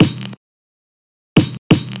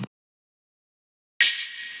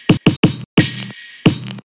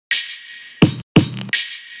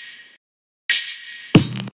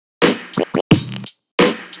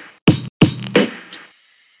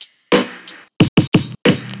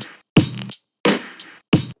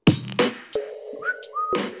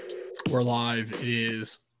We're live. It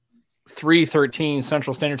is 3:13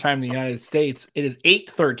 Central Standard Time in the United States. It is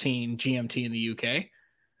 8:13 GMT in the UK.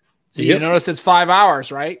 So you notice it's 5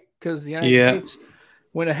 hours, right? Because the United States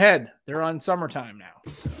went ahead. They're on summertime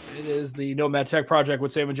now. So it is the Nomad Tech Project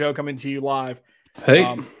with Sam and Joe coming to you live. Hey.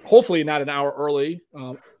 Hopefully not an hour early.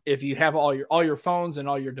 If you have all your phones and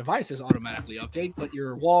all your devices automatically update, but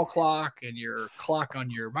your wall clock and your clock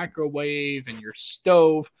on your microwave and your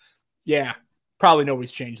stove, probably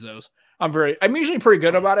nobody's changed those. I'm usually pretty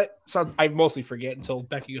good about it. So I mostly forget until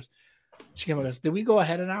Becky goes, she came and goes, did we go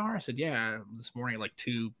ahead an hour? I said, yeah, this morning at like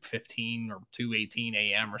 2:15 or 2:18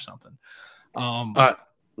 a.m. or something. And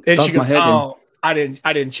she goes, oh, I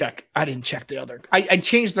didn't check the other. I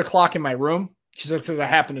changed the clock in my room. She said, because I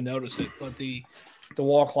happened to notice it, but the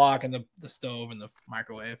wall clock and the stove and the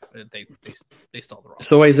microwave, they still the wrong.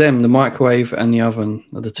 It's always them, the microwave and the oven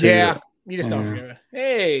are the two. Yeah, you just don't forget it.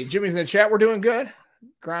 Hey, Jimmy's in the chat. We're doing good.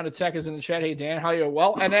 Grounded Tech is in the chat. Hey, Dan, how are you?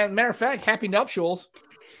 Well, and then, matter of fact, happy nuptials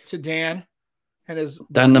to Dan and his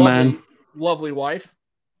lovely wife.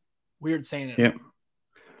 Weird saying it. Yep.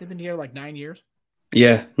 They've been together like 9 years.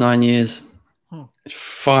 Yeah, 9 years.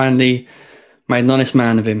 Finally made an honest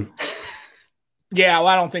man of him. Yeah, well,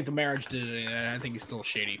 I don't think the marriage did it. I think he's still a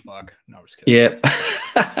shady fuck. No, I'm just kidding.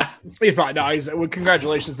 Yeah. He's fine. No,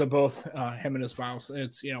 congratulations to both him and his spouse.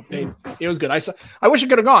 It's it was good. I wish I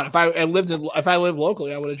could have gone. If I lived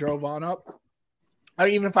locally, I would have drove on up.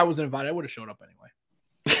 Even if I wasn't invited, I would have showed up anyway.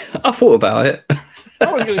 I thought about it.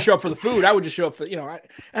 I wasn't going to show up for the food. I would just show up for and I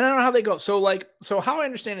don't know how they go. So how I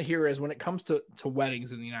understand it here is when it comes to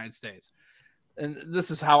weddings in the United States, and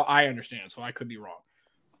this is how I understand it. So I could be wrong.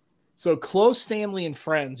 So close family and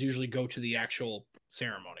friends usually go to the actual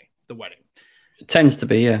ceremony, the wedding. It tends to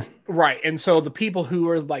be, yeah. Right. And so the people who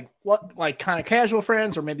are like kind of casual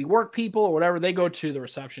friends or maybe work people or whatever, they go to the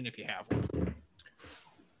reception if you have one.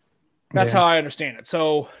 That's how I understand it.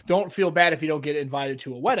 So don't feel bad if you don't get invited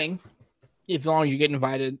to a wedding. As long as you get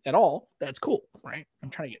invited at all, that's cool, right? I'm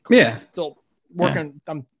trying to get close. Yeah. Still working.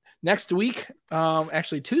 Next week,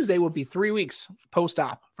 actually Tuesday will be 3 weeks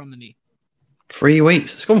post-op from the knee. 3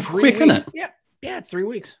 weeks. It's gone quick, isn't it? Yeah, it's 3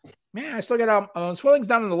 weeks. Yeah, I still got swelling's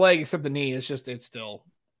down in the leg except the knee. It's still.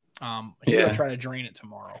 He's gonna try to drain it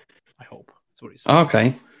tomorrow. I hope that's what he said.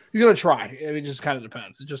 Okay. He's gonna try. It just kind of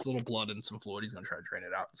depends. It's just a little blood and some fluid. He's gonna try to drain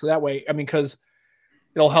it out. So that way, because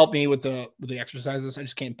it'll help me with the exercises. I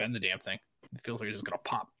just can't bend the damn thing. It feels like it's just gonna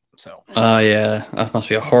pop. So. Yeah, that must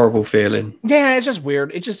be a horrible feeling. Yeah, it's just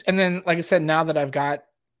weird. And then, like I said, now that I've got,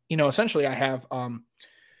 essentially I have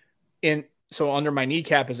So under my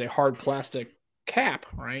kneecap is a hard plastic cap,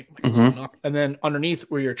 right? Mm-hmm. And then underneath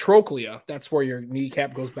where your trochlea, that's where your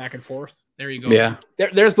kneecap goes back and forth. There you go. Yeah.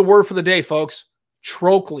 There's the word for the day, folks.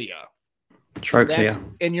 Trochlea. Trochlea. That's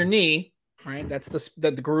in your knee, right? That's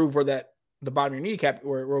the groove where the bottom of your kneecap,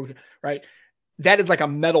 right? That is like a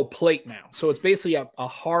metal plate now. So it's basically a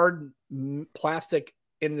hard plastic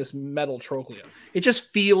in this metal trochlea. It just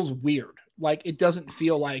feels weird. Like it doesn't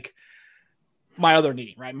feel like my other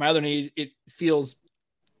knee, right? My other knee, it feels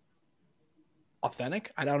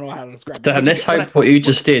authentic. I don't know how to describe it. Let's hope what you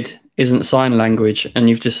just did isn't sign language and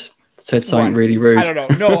you've just said something really rude. I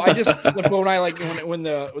don't know. No, I just when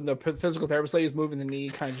the physical therapist lady is moving the knee,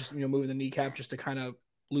 kind of just moving the kneecap just to kind of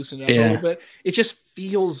loosen it up a little bit. It just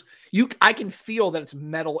feels I can feel that it's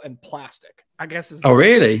metal and plastic. I guess is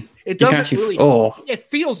really? It doesn't really. It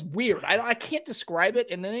feels weird. I can't describe it.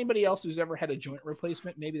 And anybody else who's ever had a joint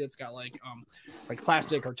replacement, maybe that's got like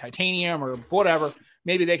plastic or titanium or whatever,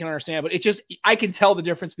 maybe they can understand. But I can tell the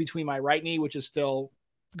difference between my right knee, which is still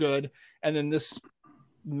good, and then this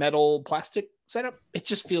metal plastic setup. It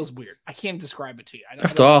just feels weird. I can't describe it to you. I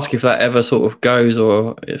have to ask if that ever sort of goes,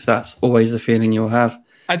 or if that's always the feeling you'll have.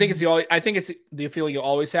 I think it's the feeling you'll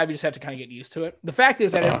always have. You just have to kind of get used to it. The fact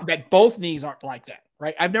is that both knees aren't like that,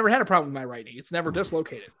 right? I've never had a problem with my right knee. It's never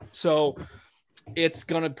dislocated. So it's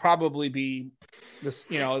going to probably be this,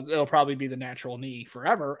 it'll probably be the natural knee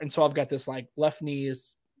forever. And so I've got this like left knee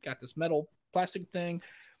has got this metal plastic thing.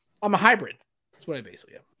 I'm a hybrid. That's what I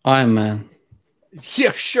basically am. Iron Man.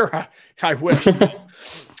 Yeah, sure. I wish.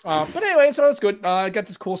 But anyway, so it's good. I got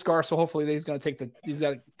this cool scar. So hopefully he's going to take he's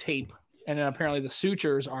got tape. And then apparently the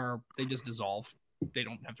sutures they just dissolve. They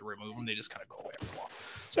don't have to remove them. They just kind of go away after a while.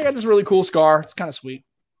 So I got this really cool scar. It's kind of sweet.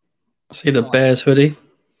 See the Bears hoodie?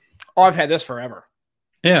 Oh, I've had this forever.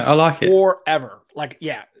 Yeah, I like it. Forever. Like,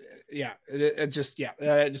 yeah. It just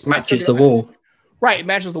matches the wall. Right. It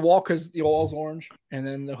matches the wall because the wall's orange and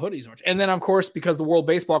then the hoodie's orange. And then, of course, because the World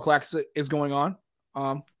Baseball Classic is going on,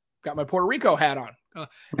 got my Puerto Rico hat on.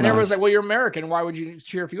 And everyone's like, well, you're American. Why would you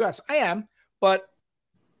cheer for U.S.? I am. But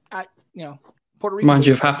Puerto Rico. Reminds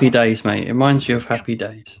you of happy days, mate. It reminds you of happy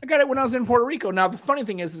days. I got it when I was in Puerto Rico. Now, the funny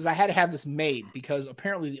thing is I had to have this made because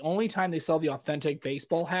apparently the only time they sell the authentic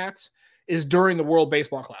baseball hats is during the World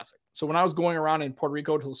Baseball Classic. So when I was going around in Puerto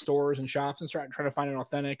Rico to the stores and shops and trying to find an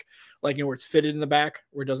authentic, like, where it's fitted in the back,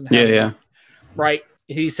 where it doesn't have Yeah. Right.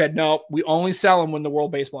 He said, no, we only sell them when the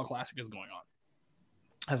World Baseball Classic is going on.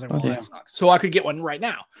 I was like, well, that sucks. So I could get one right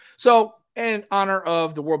now. So in honor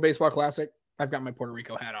of the World Baseball Classic, I've got my Puerto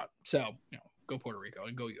Rico hat on. So, go Puerto Rico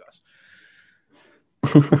and go US.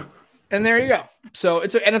 And there you go. So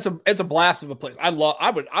it's a blast of a place. I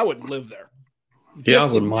would live there. I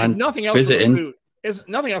wouldn't mind. Nothing else visiting. For the food. Is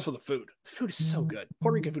nothing else for the food. The food is so good.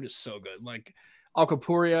 Puerto Rican food is so good. Like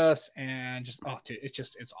alcapurrias and just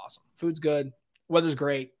it's awesome. Food's good. Weather's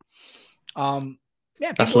great. People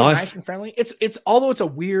That's are life. nice and friendly. It's although it's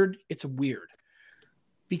weird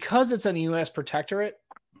because it's a U.S. protectorate.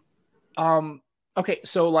 Okay,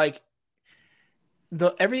 so like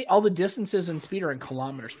all the distances in speed are in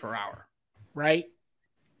kilometers per hour, right?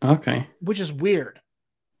 Okay. Which is weird.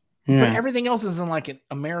 Yeah. But everything else is in like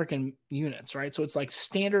American units, right? So it's like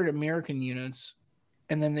standard American units,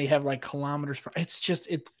 and then they have like kilometers per. It's just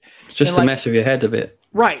to mess with your head a bit,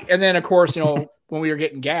 right? And then of course, when we were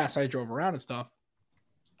getting gas, I drove around and stuff.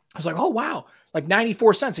 I was like, oh wow, like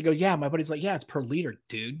 94 cents. I go, yeah. My buddy's like, yeah, it's per liter,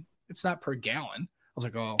 dude. It's not per gallon. I was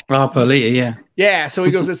like, oh, per liter, yeah. Yeah. So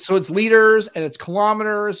he goes, it's liters and it's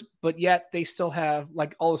kilometers, but yet they still have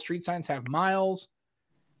like all the street signs have miles.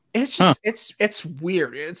 It's just it's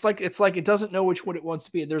weird. It's like it doesn't know which one it wants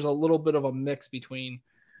to be. There's a little bit of a mix between.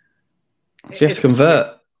 Just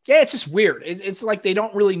convert. Yeah, it's just weird. It's like they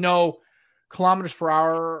don't really know kilometers per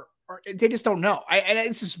hour, or they just don't know. And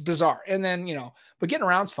it's just bizarre. And then but getting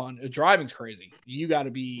around's fun. Driving's crazy. You got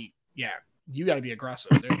to be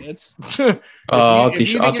aggressive. It's I'd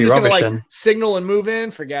be rubbish then. Signal and move in,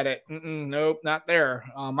 forget it. Nope, not there.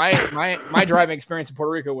 My driving experience in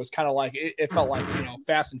Puerto Rico was kind of like it felt like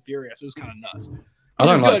Fast and Furious. It was kind of nuts. I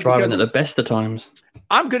don't like driving at the best of times.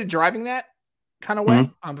 I'm good at driving that kind of way,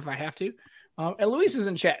 if I have to. And Luis is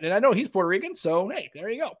in chat, and I know he's Puerto Rican, so hey, there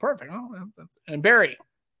you go, perfect. And Barry,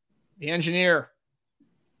 the engineer,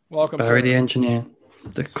 welcome. Barry, the engineer,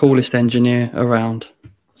 the coolest engineer around.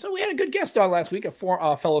 So we had a good guest on last week, a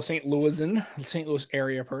fellow St. Louis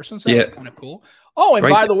area person. So that's kind of cool. Oh, and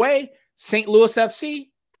by the way, St. Louis FC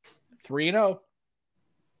 3-0.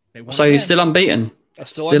 So you're still unbeaten.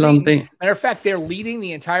 Still unbeaten. Matter of fact, they're leading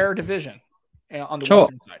the entire division on the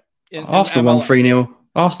western side. Arsenal won 3-0.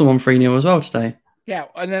 Arsenal won 3-0 as well today. Yeah,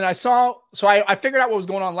 and then I saw. So I figured out what was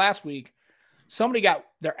going on last week. Somebody got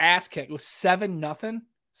their ass kicked. It was 7-0.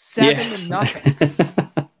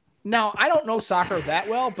 7-0. Now, I don't know soccer that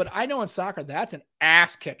well, but I know in soccer that's an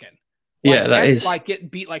ass kicking. That's like getting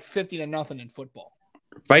beat like 50-0 in football.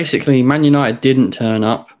 Basically, Man United didn't turn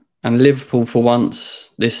up, and Liverpool for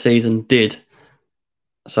once this season did.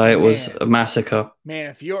 So it was a massacre.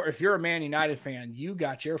 Man, if you're a Man United fan, you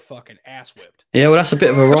got your fucking ass whipped. Yeah, well, that's a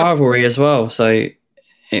bit of a rivalry as well. So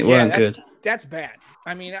it weren't good. That's bad.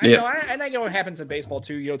 I mean, I know what happens in baseball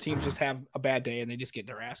too. Teams just have a bad day and they just get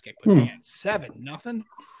their ass kicked. But man, 7-0.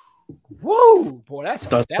 Whoa, boy, that's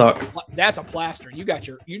a plaster. You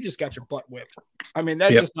just got your butt whipped. I mean,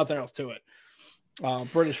 that's just nothing else to it.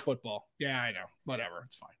 British football. Yeah, I know. Whatever,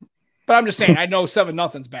 it's fine. But I'm just saying, I know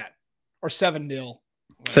 7-0's bad, or 7-0.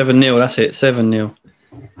 7-0. That's it. 7-0.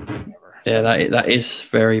 Yeah, that is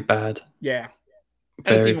very bad. Yeah,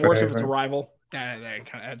 and it's even worse if it's a rival. That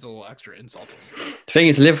kind of adds a little extra insult. The thing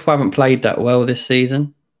is, Liverpool haven't played that well this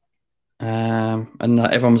season, and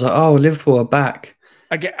everyone's like, "Oh, Liverpool are back."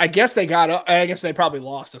 I guess they got up. I guess they probably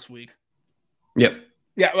lost this week. Yep.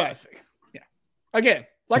 Yeah. Well, yeah. Again,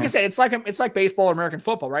 I said, it's like baseball or American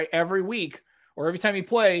football, right? Every week or every time you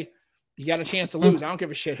play, you got a chance to lose. I don't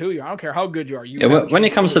give a shit who you are. I don't care how good you are. When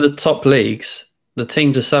it comes to the top leagues, the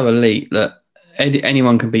teams are so elite that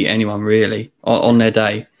anyone can beat anyone really on their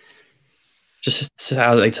day. Just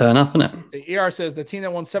how they turn up, isn't it? The ER says the team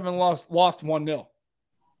that won 7 lost 1-0.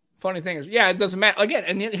 Funny thing is, it doesn't matter. Again,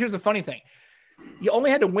 and here's the funny thing. You only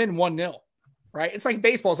had to win 1-0, right? It's like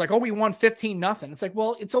baseball. It's like, we won 15-0. It's like,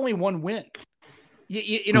 well, it's only one win.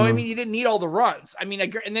 You know what I mean? You didn't need all the runs. I mean,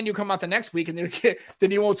 and then you come out the next week and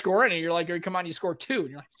then you won't score any. You're like, you come out and you score 2. And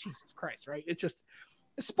you're like, Jesus Christ, right? It's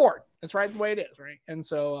sport. That's right the way it is, right? And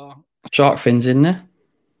so Shark Fin's in there.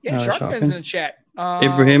 Yeah, Shark Fin's in the chat.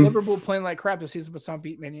 Ibrahim. Liverpool playing like crap this season, but some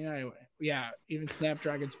beat Man United. Yeah, even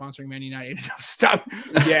Snapdragon sponsoring Man United. Stop.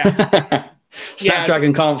 Yeah.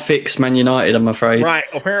 Snapdragon can't fix Man United, I'm afraid. Right.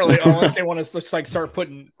 Apparently, unless they want to just like start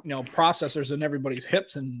putting processors in everybody's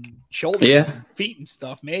hips and shoulders, and feet and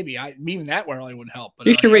stuff. Maybe even that really wouldn't help. But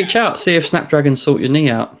you should reach out, see if Snapdragon sort your knee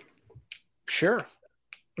out. Sure.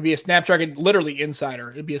 It'd be a Snapdragon, literally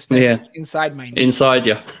insider. It'd be a Snapdragon inside my knee. Inside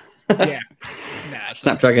you. Yeah.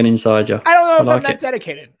 Snapdragon inside you. I don't know if I'm that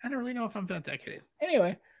dedicated. I don't really know if I'm that dedicated.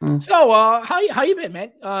 Anyway, so how you been,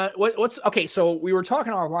 man? What's okay? So we were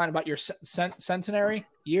talking offline about your centenary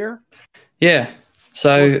year. Yeah.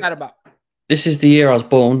 So what's that about? This is the year I was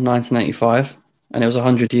born, 1985, and it was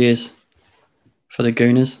 100 years for the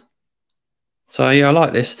Gooners. So yeah, I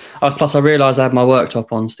like this. Plus, I realised I had my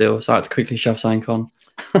worktop on still, so I had to quickly shove something on.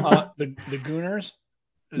 The Gooners.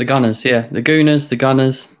 The Gunners, yeah, the Gooners, the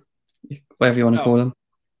Gunners, whatever you want to call them.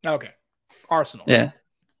 Okay. Arsenal. Yeah.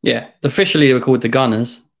 Yeah. Officially, they were called the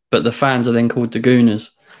Gunners, but the fans are then called the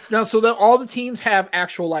Gooners. No, so all the teams have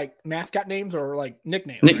actual like mascot names or like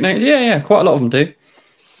nicknames. Nicknames, right? Yeah. Quite a lot of them do.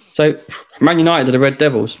 So, Man United are the Red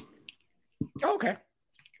Devils. Oh, okay.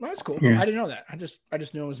 Well, that's cool. Yeah. I didn't know that. I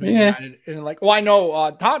just knew it was Man United. And like, well, I know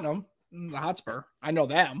Tottenham, the Hotspur. I know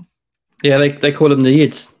them. Yeah, they call them the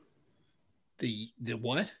Yids. The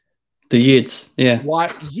what? The Yids, yeah.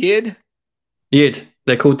 What? Yid? Yid.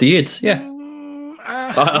 They're called the Yids, yeah.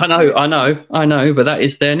 I know, but that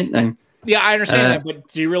is their nickname. Yeah, I understand that, but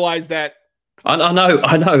do you realize that? I know.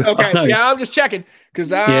 Okay, I know. Yeah, I'm just checking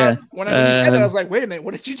because when you said that, I was like, "Wait a minute,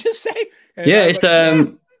 what did you just say?" And it's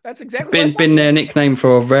that's exactly been their nickname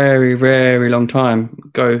for a very, very long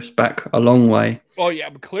time. Goes back a long way. Oh yeah,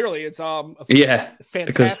 but clearly it's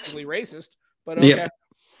fantastically racist. But okay,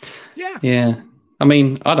 yeah. I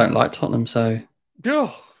mean, I don't like Tottenham, so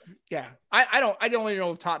yeah, I don't even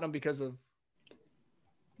know of Tottenham because of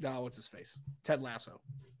what's his face, Ted Lasso.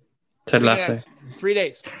 3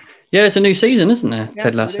 days. Yeah, it's a new season, isn't there? Yeah,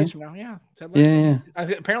 Ted Lasso. 3 days from now, yeah. Ted Lasso. Yeah.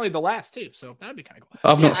 Apparently the last too, so that'd be kind of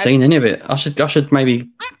cool. I've not seen any of it. I should maybe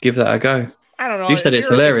give that a go. I don't know. You said it's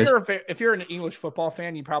hilarious. If you're an English football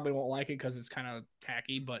fan, you probably won't like it because it's kind of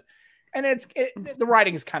tacky, the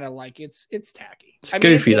writing is kind of like it's tacky. It's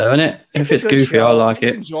goofy though, isn't it? If it's goofy, I like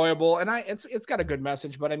it. Enjoyable, and it's got a good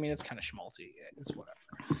message, but I mean it's kind of schmaltzy. It's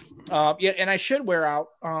whatever. And I should wear out.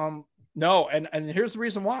 No, and here's the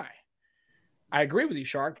reason why. I agree with you,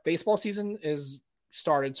 Shark. Baseball season is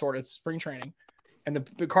started, sort of. It's spring training, and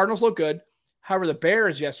the Cardinals look good. However, the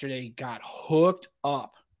Bears yesterday got hooked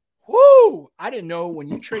up. Woo! I didn't know when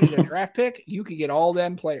you traded a draft pick, you could get all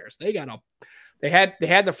them players. They had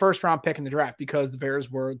the first round pick in the draft because the Bears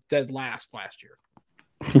were dead last year.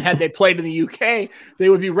 Had they played in the UK, they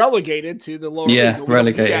would be relegated to the lower league,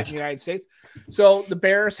 relegated in the United States. So the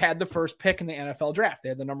Bears had the first pick in the NFL draft. They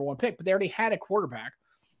had the number 1 pick, but they already had a quarterback.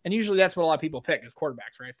 And usually that's what a lot of people pick is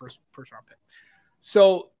quarterbacks, right? First round pick.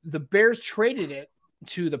 So the Bears traded it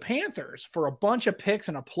to the Panthers for a bunch of picks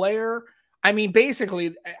and a player. I mean,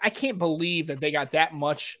 basically, I can't believe that they got that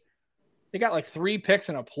much. They got like 3 picks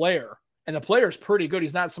and a player. And the player's pretty good.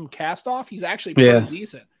 He's not some cast off. He's actually pretty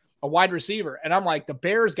decent. A wide receiver. And I'm like, the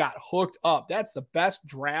Bears got hooked up. That's the best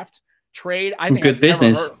draft trade I think. Good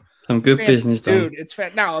business. Some good business, dude. It's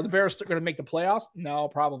now the Bears are going to make the playoffs. No,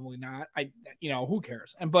 probably not. Who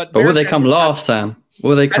cares? But will they come last, Sam?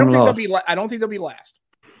 Will they come last? I don't think they'll be last.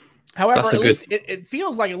 However, at least it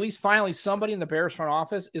feels like at least finally somebody in the Bears front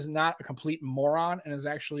office is not a complete moron and is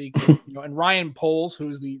actually, and Ryan Poles,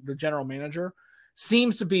 who's the general manager,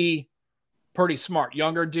 seems to be pretty smart.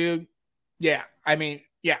 Younger dude. Yeah. I mean,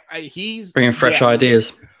 he's bringing fresh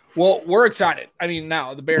ideas. Well, we're excited. I mean,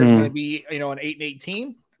 now the Bears are going to be, an 8-8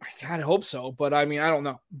 team. I would hope so, but I mean, I don't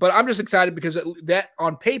know. But I'm just excited because that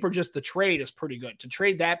on paper, just the trade is pretty good. To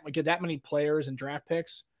trade that, get that many players and draft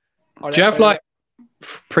picks. Do you have like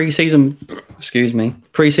preseason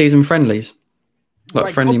friendlies?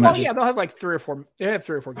 Like friendly football, matches? Yeah, they'll have like 3 or 4. They have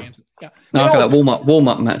 3 or 4 games. Yeah. No, okay, like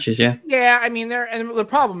warm-up matches, yeah. Yeah, I mean, and the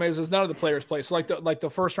problem is none of the players play. So like the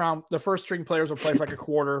first round, the first string players will play for like a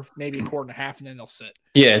quarter, maybe a quarter and a half, and then they'll sit.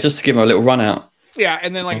 Yeah, just to give them a little run out. Yeah,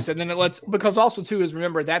 and then like I said, then it lets because also too is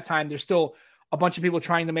remember at that time there's still a bunch of people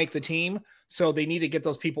trying to make the team, so they need to get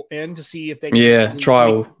those people in to see if they can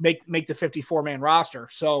make the 54-man roster.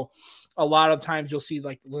 So a lot of times you'll see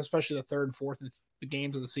like especially the 3rd and 4th and the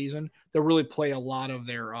games of the season, they'll really play a lot of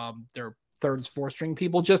their 3rd and 4th string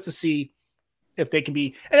people just to see if they can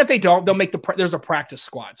be, and if they don't, they'll make there's a practice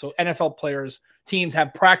squad. So NFL teams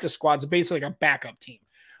have practice squads, basically like a backup team.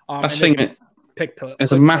 I think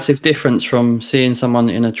there's a massive difference from seeing someone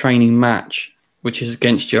in a training match, which is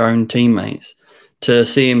against your own teammates, to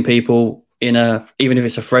seeing people even if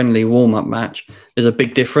it's a friendly warm-up match, there's a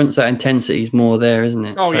big difference. That intensity is more there, isn't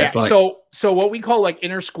it? Oh, so yeah. It's like, so what we call like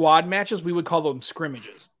inter-squad matches, we would call them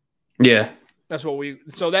scrimmages. Yeah. That's what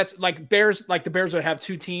so that's like Bears, like the Bears would have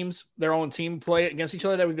two teams, their own team play against each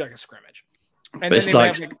other. That would be like a scrimmage. And but it's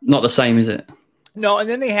like not the same, is it? No, and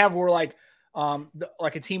then they have where like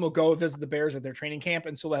a team will go visit the Bears at their training camp,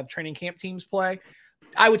 and so they'll have training camp teams play.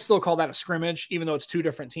 I would still call that a scrimmage, even though it's two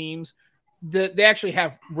different teams. They actually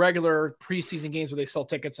have regular preseason games where they sell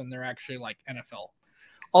tickets, and they're actually like NFL.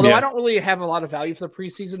 Although I don't really have a lot of value for the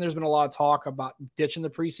preseason. There's been a lot of talk about ditching the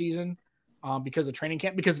preseason because of training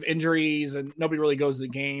camp, because of injuries, and nobody really goes to the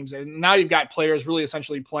games. And now you've got players really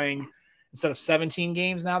essentially playing, instead of 17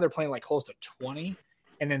 games now, they're playing like close to 20.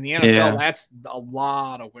 And in the NFL, that's a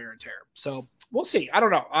lot of wear and tear. So we'll see. I don't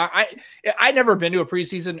know. I never been to a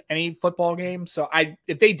preseason any football game. So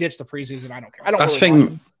if they ditch the preseason, I don't care. I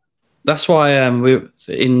don't. That's why we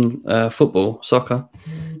in football, soccer,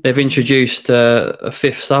 they've introduced a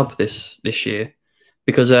fifth sub this year,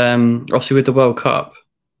 because obviously with the World Cup,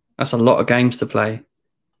 that's a lot of games to play.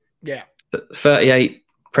 Yeah, 38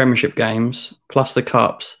 Premiership games plus the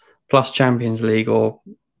cups plus Champions League, or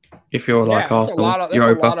if you're like Arsenal,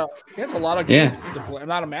 Europa. That's a lot of games to play, a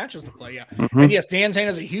lot of matches to play. Yeah, and yes, Dan Zane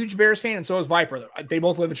is a huge Bears fan, and so is Viper. They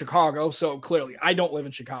both live in Chicago, so clearly I don't live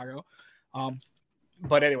in Chicago.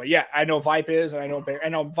 But anyway, yeah, I know Vipe is, and I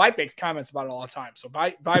know Vipe makes comments about it all the time. So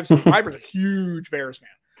Viper's a huge Bears fan,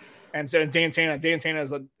 and so Dan Santa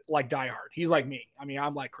is like diehard. He's like me. I mean,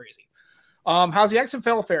 I'm like crazy. How's the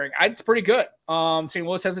XFL faring? It's pretty good. St.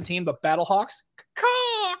 Louis has a team, the Battlehawks,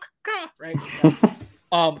 right?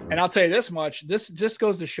 And I'll tell you this much: this just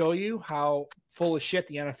goes to show you how full of shit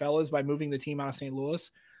the NFL is by moving the team out of St. Louis.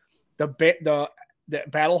 The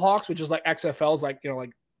Battlehawks, which is like XFL's, like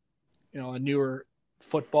a newer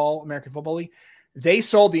American Football League, they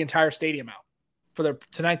sold the entire stadium out for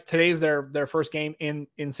today's their first game in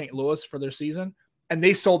St. Louis for their season, and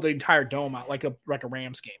they sold the entire dome out like a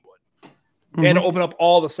Rams game would. They had to open up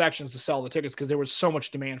all the sections to sell the tickets because there was so much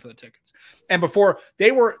demand for the tickets. And before the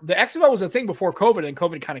XFL was a thing before COVID, and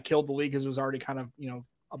COVID kind of killed the league because it was already kind of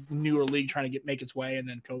a newer league trying to make its way, and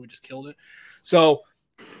then COVID just killed it. So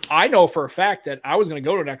I know for a fact that I was going to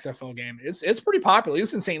go to an XFL game. It's pretty popular.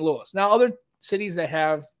 It's in St. Louis. Now other cities that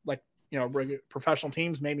have regular professional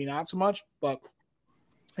teams, maybe not so much, but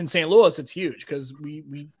in St. Louis, it's huge because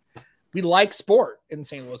we like sport in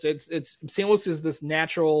St. Louis. It's St. Louis is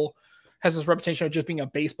has this reputation of just being a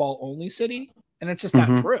baseball only city, and it's just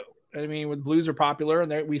not true. I mean, the Blues are popular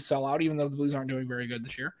and we sell out, even though the Blues aren't doing very good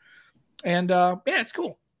this year. And it's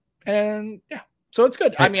cool. And so it's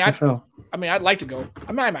good. XFL. I'd like to go.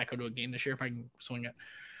 I might go to a game this year if I can swing it.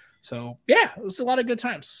 So, it was a lot of good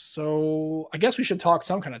times. So, I guess we should talk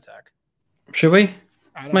some kind of tech. Should we?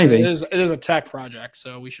 Maybe. It is a tech project,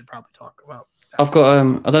 so we should probably talk about that. I've got, I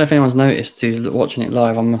don't know if anyone's noticed who's watching it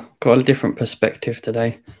live. I've got a different perspective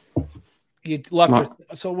today. You left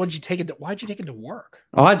so why'd you take it to work?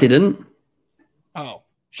 Oh, I didn't. Oh.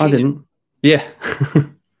 I didn't. Yeah.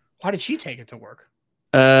 Why did she take it to work?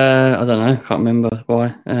 I don't know. I can't remember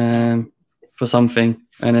why. For something,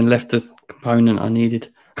 and then left the component I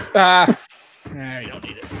needed. You don't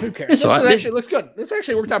need it. Who cares? Actually looks good. This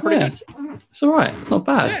actually worked out pretty good. It's all right. It's not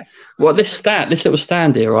bad. Yeah. Well, this little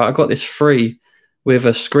stand here, right? I got this free with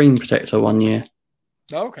a screen protector one year.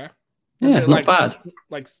 Oh, okay. Is it not bad.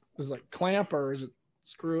 Is it like clamp or is it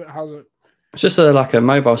screw? How's it? It's just like a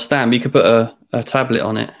mobile stand. You could put a tablet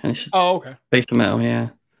on it, and it's okay. Piece of metal. Yeah.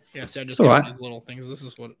 Yeah. So I just got these little things. This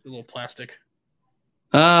is what a little plastic.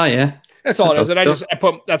 Yeah. That's all it is.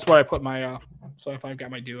 And that's where I put my so if I've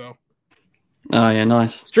got my Duo. Oh yeah,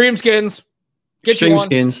 nice. Stream skins. Stream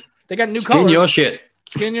skins. They got new colors. Skin your shit.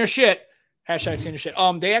 Skin your shit. Hashtag skin your shit.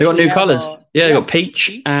 They got new colors. They got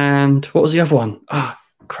peach and what was the other one? Ah,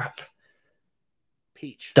 crap.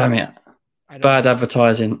 Peach. Damn it. Bad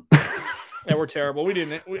advertising. Yeah, we're terrible. We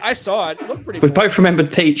didn't. I saw it. It looked pretty We cool. both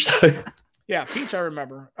remembered peach though. Yeah, peach I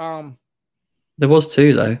remember. There was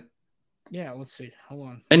two though. Yeah, let's see. Hold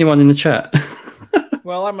on. Anyone in the chat?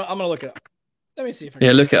 Well, I'm gonna look it up. Let me see if I can.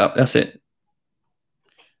 Yeah, look it up. That's it.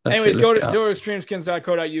 Anyways, go to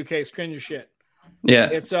extremeskins.co.uk. Skin your shit. Yeah,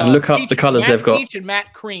 it's and look up the colors they've got. Peach and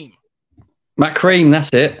matte cream. Matte cream, that's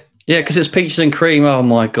it. Yeah, because it's peaches and cream. Oh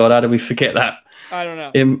my god, how did we forget that? I don't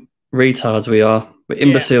know. Retards we are. We're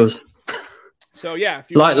imbeciles. Yeah. So yeah, if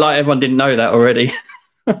like everyone didn't know that already.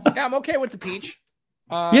 Yeah, I'm okay with the peach.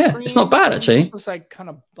 Yeah, cream, it's not bad actually. It looks like kind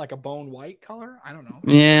of like a bone white color. I don't know.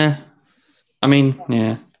 Yeah, I mean,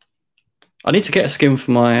 yeah. I need to get a skin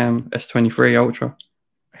for my S23 Ultra.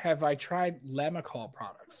 Have I tried Lemicol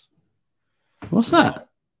products? What's that?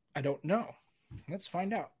 I don't know. Let's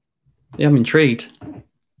find out. Yeah, I'm intrigued.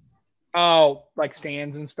 Oh, like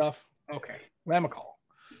stands and stuff. Okay, Ramacal.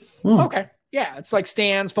 Okay, yeah, it's like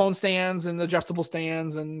stands, phone stands, and adjustable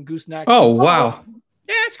stands, and goosenecks. Oh, wow.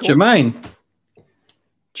 Yeah, it's cool.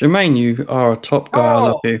 Jermaine, you are a top guy. I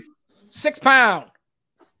love you. 6 pound.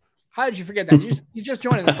 How did you forget that? You just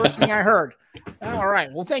joined the first thing I heard. All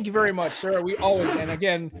right. Well, thank you very much, sir. We always, and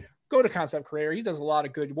again, go to Concept Creator. He does a lot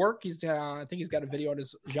of good work. I think he's got a video on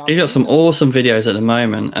his genre. He's got some awesome videos at the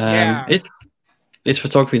moment. His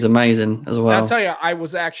photography is amazing as well. I'll tell you, I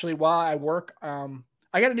was actually, while I work,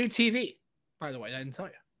 I got a new TV, by the way. I didn't tell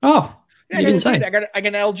you. Oh, yeah, you didn't say. I got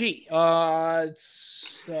an LG.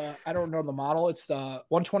 It's I don't know the model. It's the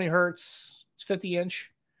 120 hertz. It's 50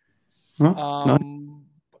 inch. Nice.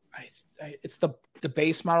 It's the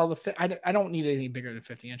base model. I don't need anything bigger than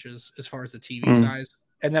 50 inches as far as the TV size.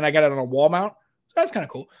 And then I got it on a wall mount. So that's kind of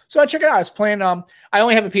cool. So I check it out. I was playing. I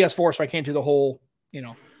only have a PS4, so I can't do the whole.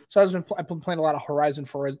 So I've been playing a lot of Horizon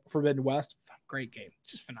Forbidden West. Great game.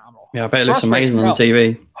 It's just phenomenal. Yeah, I bet it looks amazing on the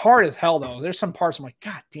TV. Hard as hell though. There's some parts I'm like,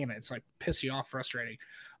 God damn it, it's like piss you off, frustrating.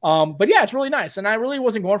 But yeah, it's really nice. And I really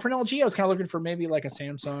wasn't going for an LG. I was kind of looking for maybe like a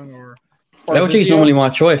Samsung or LG is normally my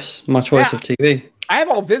choice. My choice of TV. I have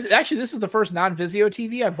all Vizio. Actually, this is the first non-Vizio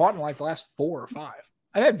TV I've bought in like the last 4 or 5.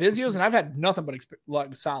 I've had Vizios and I've had nothing but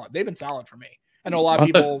like solid. They've been solid for me. I know a lot of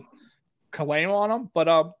people claim on them,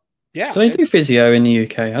 but yeah. Do they do Vizio in the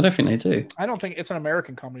UK? I don't think they do. I don't think it's an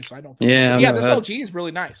American company, so I don't think. Yeah, so. Yeah. This LG is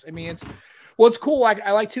really nice. I mean, what's cool.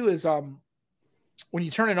 I like too is when you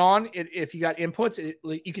turn it on, if you got inputs,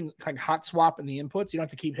 you can like hot swap in the inputs. You don't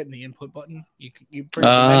have to keep hitting the input button. You bring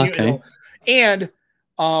the menu. Okay. And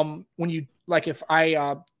when you like, if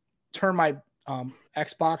I turn my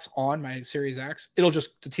Xbox on, my Series X, the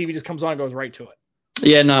TV just comes on and goes right to it.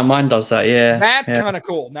 Yeah, no, mine does that. Yeah, that's kind of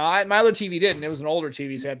cool. Now, my other TV didn't. It was an older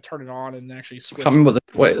TV, so I had to turn it on and actually switch. I can't remember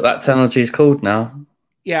what that technology is called now.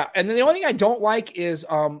 Yeah, and then the only thing I don't like is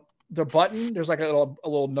the button. There's like a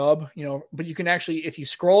little nub, but you can actually, if you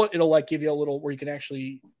scroll it, it'll like give you a little where you can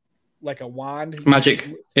actually like a wand. Magic.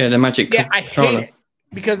 Yeah, the magic. Yeah, I hate it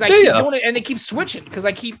because I keep doing it and it keeps switching because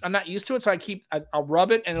I'm not used to it, so I'll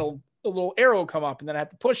rub it and a little arrow will come up and then I have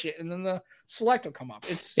to push it and then the select will come up.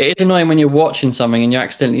 It's annoying when you're watching something and you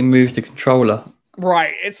accidentally move the controller.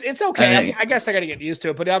 Right. It's okay. I guess I got to get used to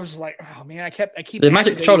it, but I was just like, oh man, I keep the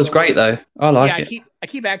Magic controller's great though. I like it. I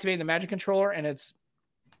keep activating the Magic controller and it's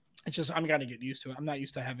just I'm gonna get used to it. I'm not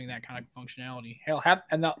used to having that kind of functionality.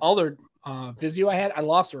 And the other Vizio I had, I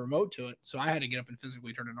lost a remote to it, so I had to get up and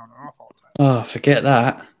physically turn it on and off all the time. Oh, forget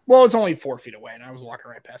that. Well, it's only 4 feet away, and I was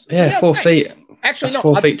walking right past it. Yeah, so, 4 feet. Nice. Actually, that's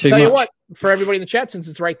no. 4 feet too much. Tell you what, for everybody in the chat, since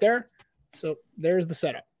it's right there. So there's the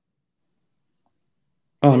setup.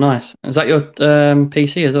 Oh, nice. Is that your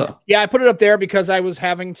PC as well? Yeah, I put it up there because I was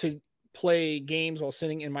having to play games while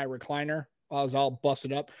sitting in my recliner. I was all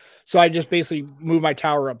busted up, so I just basically moved my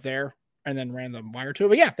tower up there and then ran the wire to it.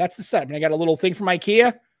 But yeah, that's the setup. And I got a little thing from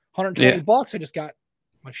IKEA, $120. I just got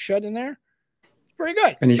my shut in there. Pretty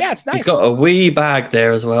good. And it's nice. He's got a wee bag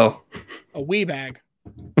there as well. A wee bag.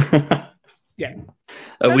 Yeah.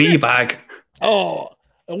 A wee bag. Oh,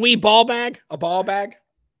 a wee ball bag? A ball bag?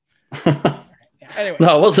 Anyways. No,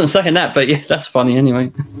 I wasn't saying that, but yeah, that's funny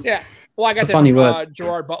anyway. Yeah. Well, I got that funny word.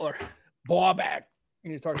 Gerard Butler. Ball bag.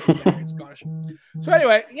 And you're talking about that. Scottish. So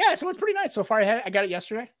anyway, yeah, so it's pretty nice. So far I got it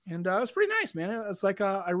yesterday and it was pretty nice, man. It's like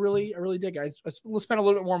I really dig it. I spent a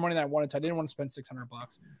little bit more money than I wanted to. I didn't want to spend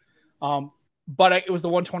 $600. But it was the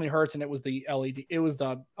 120 hertz and it was the LED. It was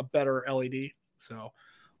a better LED. So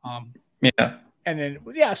yeah. And then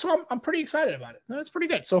so I'm pretty excited about it. No, it's pretty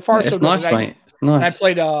good. So far, yeah, so good. Nice, mate. It's nice. And I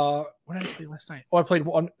played what did I play last night? Oh, I played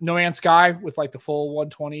No Man's Sky with like the full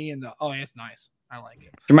 120 and it's nice. I like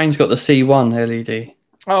it. Jermaine's got the C1 LED.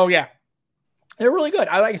 Oh yeah. They're really good.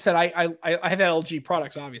 Like I said, I have LG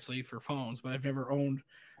products obviously for phones, but I've never owned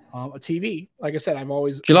a TV. Like I said, I've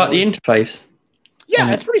always. Do you like the interface?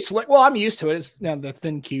 Yeah, it's pretty slick. Well, I'm used to it. It's the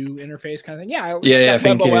thin Q interface kind of thing. Yeah,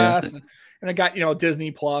 WebOS, and I got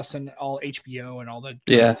Disney Plus and all HBO and all that.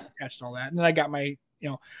 Catched all that, and then I got my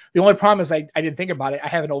the only problem is I didn't think about it. I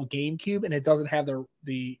have an old GameCube and it doesn't have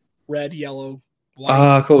the red, yellow.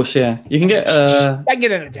 Of course, yeah. You can get I can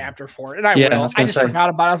get an adapter for it, and I will. I just forgot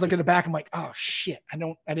about it. I was looking at the back. I'm like, oh shit! I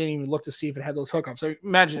didn't even look to see if it had those hookups. So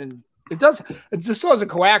imagine it does. It just still has a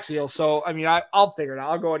coaxial. So I mean, I'll figure it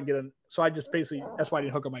out. I'll go ahead and get it. So I just basically that's why I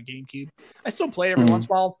didn't hook up my GameCube. I still play it every once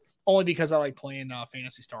in a while, only because I like playing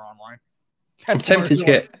Phantasy Star Online. I'm tempted to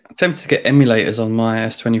get emulators on my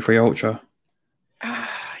S23 Ultra.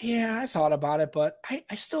 Yeah, I thought about it, but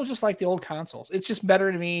I still just like the old consoles. It's just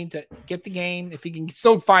better to me to get the game if you can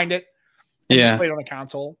still find it. and just Yeah. play it on a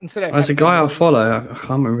console instead of. There's a guy I follow. I can't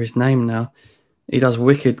remember his name now. He does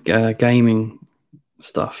wicked gaming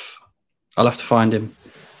stuff. I'll have to find him.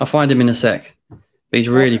 I'll find him in a sec. But he's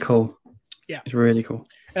really cool. Yeah, he's really cool.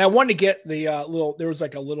 And I wanted to get the little. There was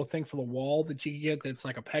like a little thing for the wall that you could get that's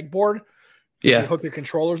like a pegboard. Yeah, you hook your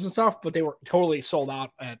controllers and stuff, but they were totally sold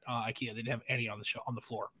out at IKEA. They didn't have any on the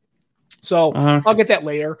floor. So I'll get that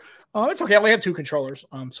later. It's okay. I only have 2 controllers,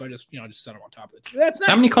 so I just set them on top of it. That's nice.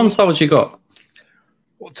 How many consoles you got?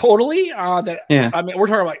 Well, totally. I mean, we're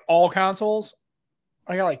talking like all consoles.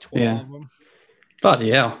 I got like 12 of them.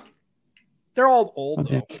 Bloody hell. They're all old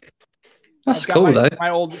though. That's cool though.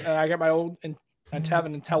 I got my old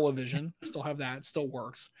Intellivision. I still have that. It still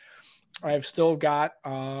works. I've still got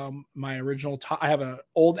my original. I have an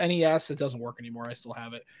old NES that doesn't work anymore. I still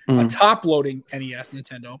have it. A top-loading NES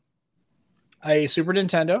Nintendo. A Super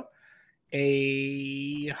Nintendo.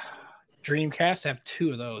 A Dreamcast. I have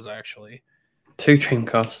 2 of those actually. 2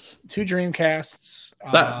 Dreamcasts. 2 Dreamcasts.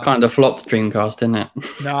 That kind of flopped Dreamcast, didn't it?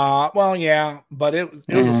 Nah, well, yeah, but it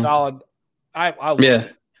was a solid. I loved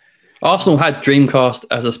it. Arsenal had Dreamcast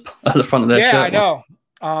as at the front of their shirt. Yeah,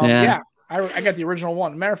 I know. I got the original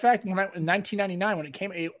one. Matter of fact, in 1999 when it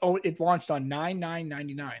came, it launched on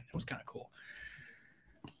 9/9/99. It was kind of cool.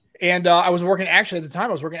 And I was working at the time.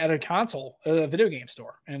 I was working at a video game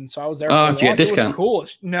store, and so I was there. Oh, did you get a discount? It was cool.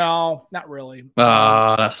 No, not really.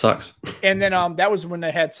 That sucks. And then that was when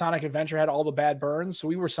they had Sonic Adventure had all the bad burns. So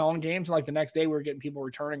we were selling games, and like the next day we were getting people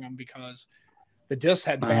returning them because the discs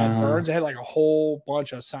had bad burns. They had like a whole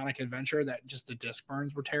bunch of Sonic Adventure that just the disc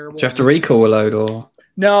burns were terrible. Do you have to recall a load or?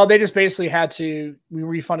 No, they just basically we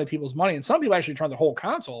refunded people's money, and some people actually turned the whole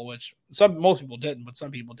console, which most people didn't, but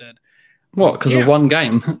some people did. What? Because of one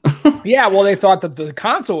game? Yeah, well, they thought that the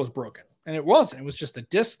console was broken, and it wasn't. It was just the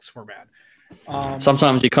discs were bad.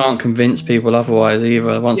 Sometimes you can't convince people otherwise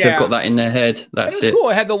either. Once they've got that in their head, that's it. Cool.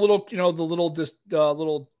 It had the little,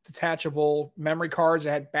 little detachable memory cards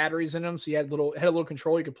that had batteries in them, so you had a little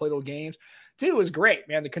controller. You could play little games. Dude, it was great,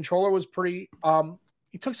 man. The controller was pretty.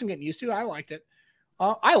 It took some getting used to. I liked it.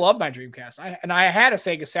 I love my Dreamcast. I had a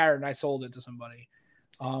Sega Saturn. And I sold it to somebody.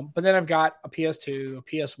 But then I've got a PS2, a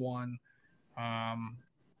PS1.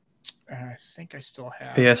 I think I still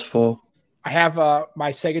have PS4. I have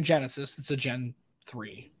my Sega Genesis. It's a Gen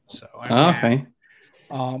 3. So okay.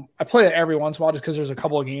 I play it every once in a while just because there's a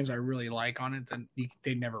couple of games I really like on it that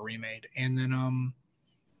they never remade. And then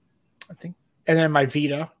and then my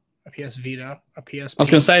Vita, a PS Vita, a PSP. I was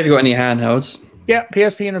going to say, have you got any handhelds? Yeah,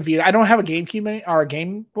 PSP and a Vita. I don't have a GameCube or a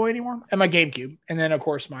Game Boy anymore. And my GameCube. And then, of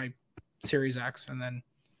course, my Series X. And then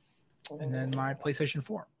my PlayStation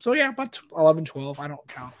 4. So yeah, about 11, 12. I don't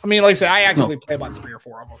count. I mean, like I said, I actively play about 3 or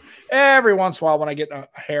 4 of them. Every once in a while, when I get a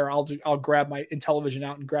hair, I'll grab my Intellivision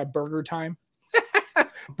out and grab Burger Time.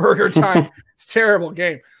 Burger Time. It's a terrible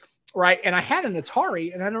game, right? And I had an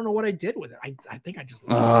Atari, and I don't know what I did with it. I think I just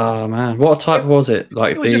lost it. Oh man, what type was it?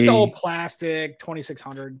 Like it was just the old plastic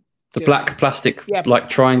 2600. The black plastic, like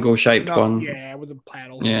triangle shaped one. Yeah, with the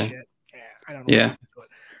paddles and shit. Yeah, I don't know. Yeah.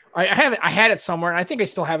 I had it somewhere, and I think I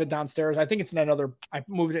still have it downstairs. I think it's in another. I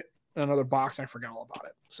moved it in another box. I forgot all about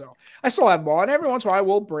it, so I still have them all. And every once in a while, I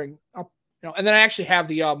will bring up, And then I actually have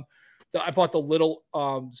the I bought the little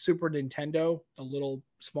Super Nintendo, the little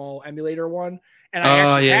small emulator one, and I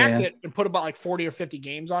actually hacked it and put about like 40 or 50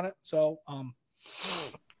 games on it. So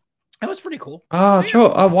that was pretty cool. Oh, Joe,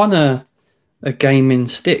 I won a gaming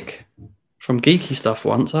stick from Geeky Stuff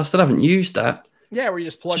once. I still haven't used that. Yeah, where you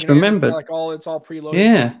just plug it in. Remember, it's all preloaded.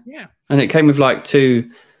 Yeah, yeah. And it came with like 2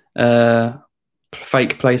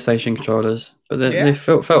 fake PlayStation controllers, but they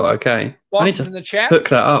felt okay. Well, I need to in the chat. Hook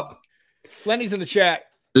that up. Lenny's in the chat.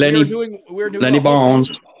 Lenny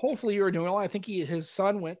Barnes. Hopefully you were doing well. I think his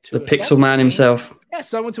son went to the Pixel Man himself. Yeah,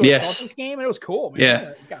 son went to a Celtics game, and it was cool, man.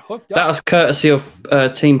 Yeah, got hooked up. That was courtesy of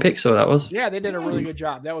Team Pixel. That was. Yeah, they did a really good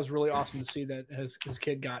job. That was really awesome to see that his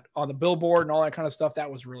kid got on the billboard and all that kind of stuff. That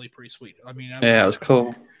was really pretty sweet. I mean, it was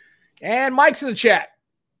cool. And Mike's in the chat.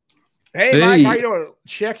 Hey, Mike, how you doing?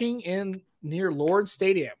 Checking in near Lord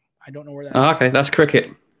Stadium. I don't know where that is. Okay, that's cricket.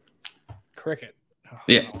 Cricket. Oh,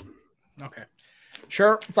 yeah. Okay.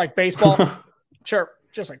 Sure, it's like baseball. Sure,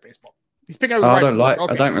 just like baseball. He's picking up his I don't like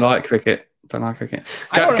cricket. Don't like cricket.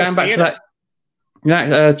 Going back to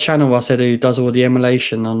that channel I said who does all the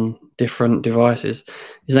emulation on different devices.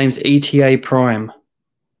 His name's ETA Prime,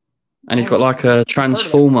 and he's got like a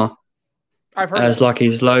transformer as like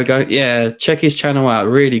his logo. Yeah, check his channel out.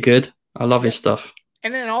 Really good. I love his stuff.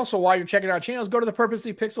 And then also, while you're checking out channels, go to the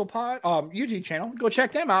Purposely Pixel Pod YouTube channel. Go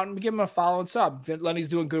check them out and give them a follow and sub. Lenny's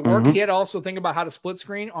doing good work. He had also think about how to split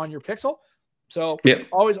screen on your Pixel. So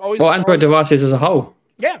always. Well, Android devices as a whole.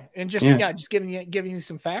 Yeah, and just giving you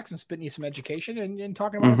some facts and spitting you some education and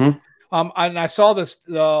talking about it. And I saw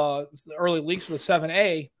the early leaks for the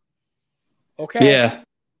 7A. Okay. Yeah.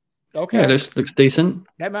 Okay. Yeah, looks decent.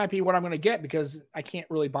 That might be what I'm going to get because I can't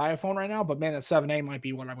really buy a phone right now. But man, that 7A might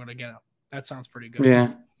be what I'm going to get. That sounds pretty good.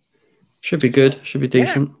 Yeah, should be good. Should be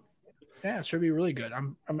decent. Yeah, it should be really good.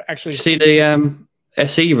 I'm actually see the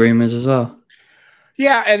SE rumors as well.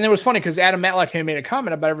 Yeah, and it was funny because Adam Matlock had made a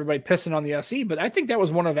comment about everybody pissing on the SE, but I think that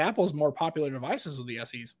was one of Apple's more popular devices with the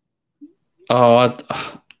SEs. Oh,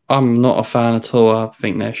 I'm not a fan at all. I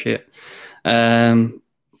think they're shit.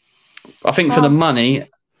 I think for the money,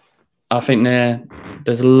 I think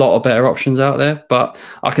there's a lot of better options out there, but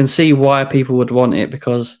I can see why people would want it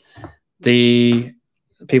because the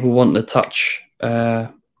people want the touch.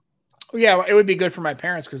 Yeah, it would be good for my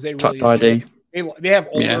parents because they really touch ID. They have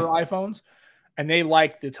older iPhones and they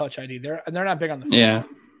like the touch ID. They're not big on the phone. Yeah.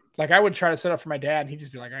 Like I would try to set up for my dad, and he'd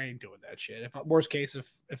just be like, "I ain't doing that shit." Worst case,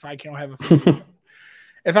 if I can't have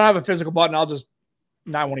if I don't have a physical button,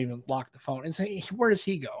 I won't even lock the phone. And say, where does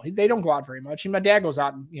he go? They don't go out very much. And my dad goes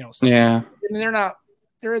out and yeah. I mean,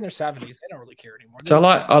 they're in their 70s. They don't really care anymore. So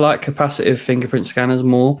I like capacitive fingerprint scanners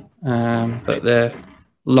more, but they're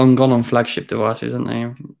long gone on flagship devices, aren't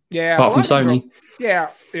they? Yeah. Apart from Sony. Yeah.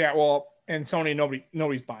 Well, and Sony,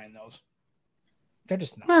 nobody's buying those. They're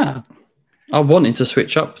just not. Yeah. I wanted to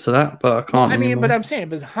switch up to that, but I can't. But I'm saying,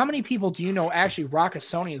 but how many people do you know actually rock a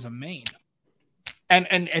Sony as a main?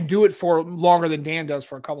 And do it for longer than Dan does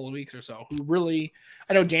for a couple of weeks or so. Who really,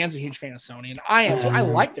 I know Dan's a huge fan of Sony, and I am too. I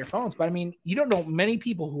like their phones, but I mean, you don't know many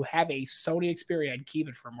people who have a Sony Xperia and keep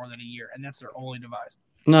it for more than a year, and that's their only device.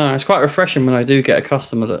 No, it's quite refreshing when I do get a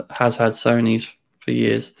customer that has had Sonys for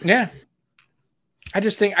years. Yeah,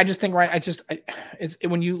 it's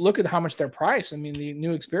when you look at how much they're priced. I mean, the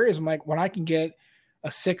new Xperias, I'm like, when I can get a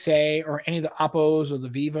 6A or any of the Oppos or the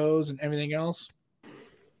Vivos and everything else.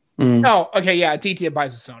 Oh, okay, yeah. DT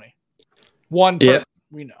buys a Sony. One person,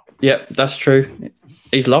 we know. Yep, that's true.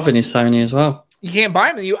 He's loving his Sony as well. You can't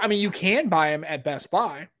buy him. You can buy him at Best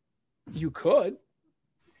Buy. You could.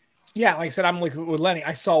 Yeah, like I said, I'm like with Lenny.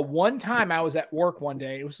 I saw one time I was at work one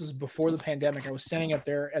day. It was before the pandemic. I was standing up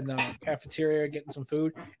there in the cafeteria getting some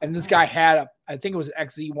food, and this guy had I think it was an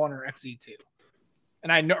XZ1 or XZ2,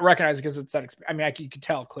 and I recognize it because it's that. I mean, you could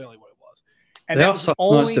tell clearly what it was. And that was the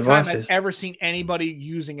only time I've ever seen anybody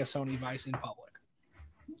using a Sony device in public.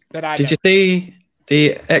 Did you see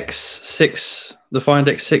the X6, the Find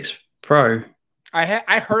X6 Pro? I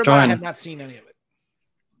heard about it. I have not seen any of it.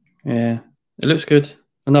 Yeah, it looks good.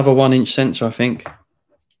 Another 1-inch sensor, I think.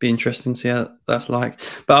 Be interesting to see how that's like.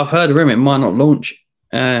 But I've heard a rumor it might not launch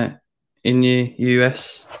in the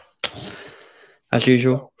US as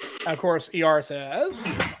usual. So, of course, ER says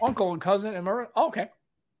uncle and cousin and Murray. Oh, okay.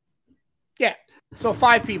 Yeah. So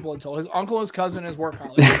 5 people until his uncle, his cousin, his work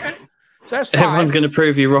colleague. Okay. So that's 5. Everyone's going to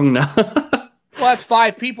prove you wrong now. Well, that's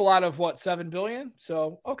 5 people out of 7 billion.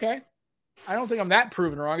 So, okay. I don't think I'm that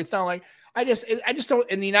proven wrong. It's not like I just don't.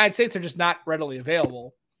 In the United States, they're just not readily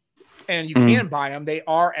available, and you can buy them. They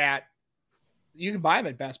are you can buy them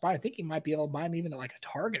at Best Buy. I think you might be able to buy them even at like a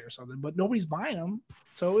Target or something, but nobody's buying them.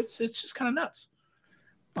 So it's just kind of nuts.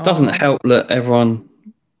 It doesn't help that everyone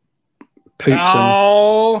poops.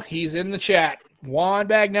 Oh, he's in the chat. Juan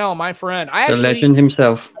Bagnell, my friend. The legend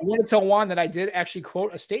himself. I want to tell Juan that I did actually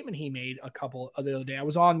quote a statement he made the other day. I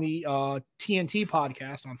was on the TNT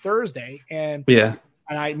podcast on Thursday, and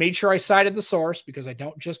I made sure I cited the source because I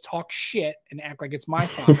don't just talk shit and act like it's my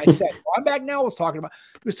fault. I said Juan Bagnell was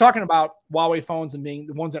talking about Huawei phones and being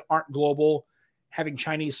the ones that aren't global, having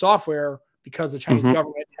Chinese software because the Chinese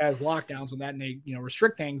government has lockdowns on that, and they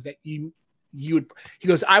restrict things that you would. He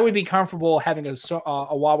goes, I would be comfortable having a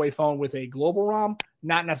Huawei phone with a global ROM,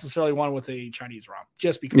 not necessarily one with a Chinese ROM,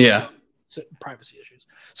 just because of privacy issues.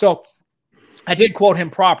 So I did quote him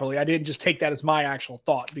properly. I didn't just take that as my actual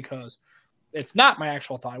thought because it's not my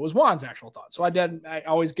actual thought. It was Juan's actual thought. So I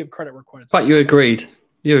always give credit where credit's due. But you agreed.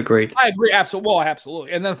 You agreed. I agree. Absolutely. Well,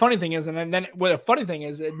 absolutely. And then the funny thing is,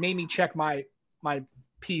 it made me check my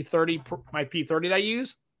P30, my P30 that I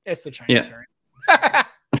use. It's the Chinese variant.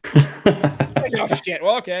 Like, oh shit.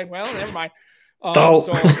 Well, okay. Well, never mind.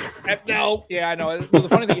 No. Yeah, I know. Well, the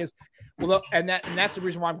funny thing is, and that's the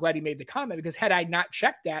reason why I'm glad he made the comment, because had I not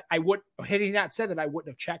checked that, had he not said that, I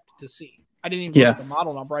wouldn't have checked to see. I didn't even look at the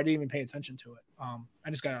model number. I didn't even pay attention to it. I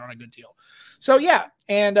just got it on a good deal. So yeah,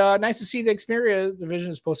 and nice to see the Xperia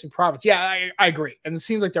division is posting profits. Yeah, I agree. And it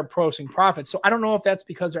seems like they're posting profits. So I don't know if that's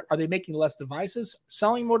because are they making less devices,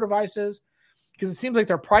 selling more devices? Because it seems like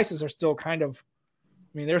their prices are still kind of,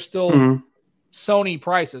 they're still Sony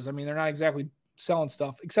prices. They're not exactly selling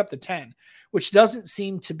stuff except the 10, which doesn't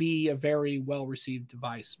seem to be a very well-received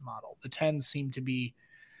device model. The 10s seem to be.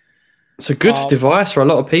 It's a good device for a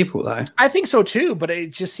lot of people, though. I think so too, but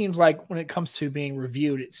it just seems like when it comes to being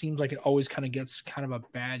reviewed, it seems like it always kind of gets kind of a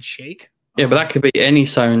bad shake. Yeah, but that could be any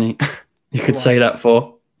Sony. You could say that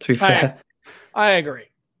for, to be fair. I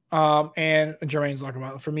agree. And Jermaine's talking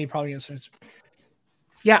about, for me, probably instance.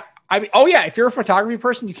 Yeah. If you're a photography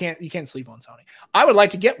person, you can't sleep on Sony. I would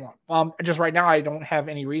like to get one. Just right now, I don't have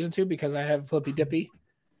any reason to because I have Flippy Dippy.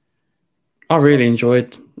 I really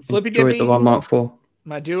enjoyed Dippy, the One Mark IV.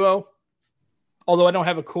 My Duo. Although I don't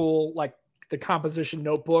have a cool, like the composition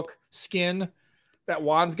notebook skin that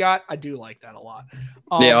Juan's got, I do like that a lot.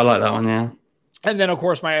 Yeah, I like that one. Yeah. And then of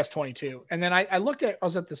course my S22. And then I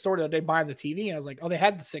was at the store the other day buying the TV, and I was like, oh, they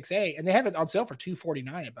had the 6A, and they have it on sale for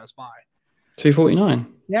 $249 at Best Buy. $249.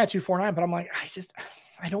 Yeah, $249. But I'm like,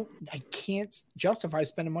 I can't justify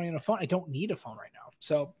spending money on a phone. I don't need a phone right now.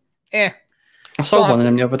 So, I sold one of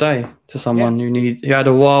them the other day to someone who had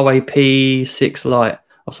a Huawei P6 Lite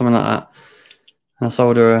or something like that. And I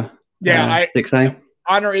sold her a 6A.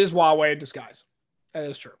 Honor is Huawei in disguise. That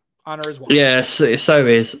is true. Honor is Huawei. Yes, it so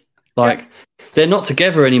is. Like, they're not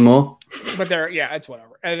together anymore. But it's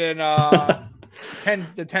whatever. And then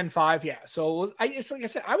the 10.5, yeah. So it's like I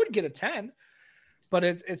said, I would get a 10, but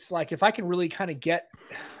it's like if I can really kind of I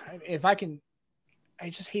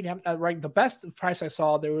just hate having right. The best price I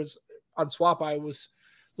saw there was on Swap. I was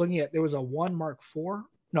looking at, there was a 1 Mark IV.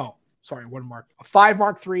 No, sorry, 1 Mark, a 5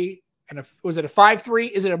 Mark III. And was it a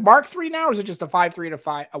 5.3? Is it a Mark III now, or is it just a 5.3 and a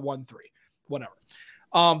 1.3? Whatever.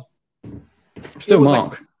 Still it was Mark.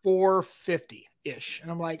 Like 450 ish,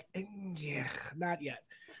 and I'm like, yeah, not yet.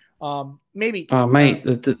 Maybe. Oh, mate,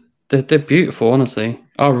 they're beautiful. Honestly,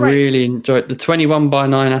 I really enjoyed the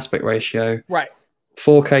 21:9 aspect ratio. Right.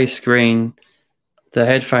 4K screen, the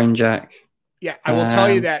headphone jack. Yeah, I will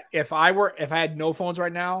tell you that if I had no phones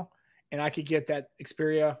right now, and I could get that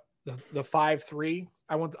Xperia, the 5.3.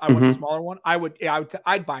 I want the smaller one.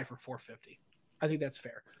 I'd buy for $450. I think that's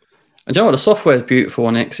fair. And you know what? The software is beautiful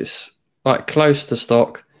on it. It's like close to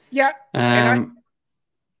stock. Yeah. And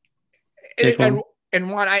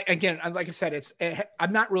one, like I said,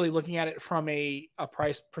 I'm not really looking at it from a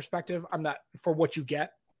price perspective. I'm not for what you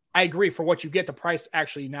get. I agree, for what you get, the price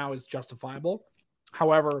actually now is justifiable.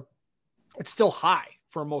 However, it's still high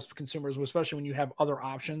for most consumers, especially when you have other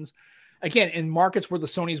options. Again, in markets where the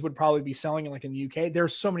Sonys would probably be selling, like in the UK,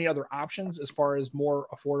 there's so many other options as far as more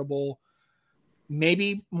affordable,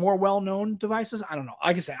 maybe more well-known devices. I don't know.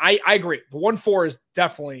 Like I said, I agree. The 1.4 is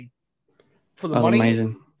definitely, for the money,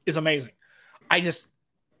 is amazing. I'm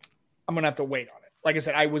going to have to wait on it. Like I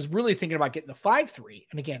said, I was really thinking about getting the 5.3.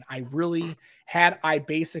 And again, I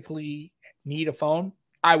basically need a phone,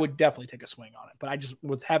 I would definitely take a swing on it. But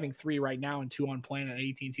with having 3 right now and 2 on plan at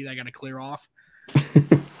AT&T that I got to clear off.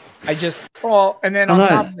 And then on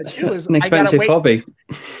top of it too is an expensive hobby.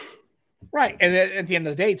 Right. And then at the end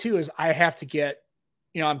of the day too is I have to get,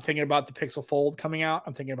 I'm thinking about the Pixel Fold coming out.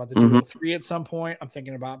 I'm thinking about the Duo 3 at some point. I'm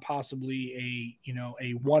thinking about possibly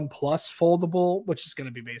a OnePlus foldable, which is going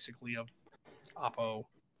to be basically a Oppo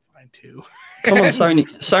Find 2. Come on,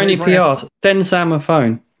 Sony PR. Send Sam a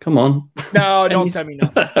phone. Come on. No, don't send me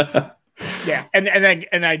nothing. Yeah.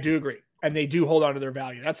 And I do agree. And they do hold on to their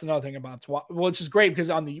value. That's another thing about Swap, which is great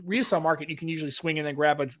because on the resale market, you can usually swing in and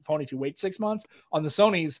grab a phone if you wait 6 months. On the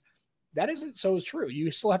Sonys, that isn't so true.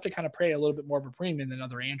 You still have to kind of pay a little bit more of a premium than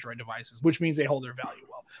other Android devices, which means they hold their value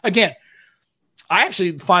well. Again, I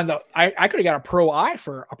actually find that I could have got a Pro I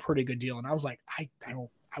for a pretty good deal. And I was like, I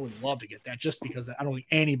would love to get that just because I don't think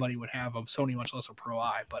anybody would have a Sony, much less a Pro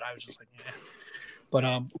I. But I was just like, yeah. But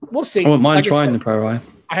we'll see. I wouldn't mind trying the Pro I.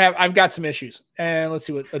 I've got some issues, and let's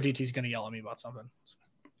see what Aditi's going to yell at me about something.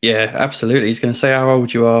 Yeah, absolutely. He's going to say how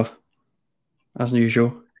old you are, as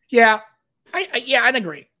usual. Yeah, I'd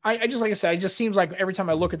agree. I just, like I said, it just seems like every time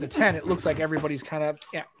I look at the 10, it looks like everybody's kind of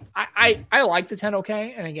I like the 10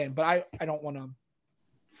 okay, and again, but I don't want to.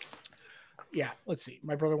 Yeah, let's see.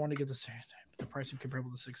 My brother wanted to get the pricing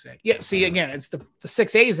comparable to the 6A. Yeah, see, again, it's the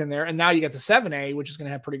 6A's in there, and now you got the 7A, which is going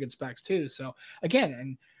to have pretty good specs too. So again,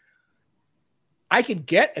 and I could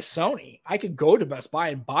get a Sony. I could go to Best Buy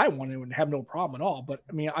and buy one and would have no problem at all. But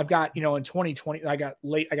I mean, I've got, in 2020, I got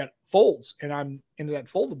folds, and I'm into that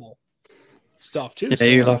foldable stuff too. Yeah, so,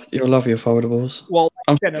 you love your foldables. Well,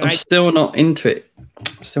 I'm still not into it.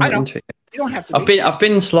 Still not into it. You don't have to. I've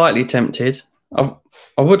been slightly tempted.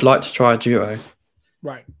 I would like to try a Duo.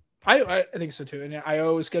 Right. I think so too. And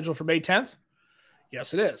IO is scheduled for May 10th.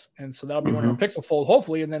 Yes, it is. And so that'll be when our Pixel Fold,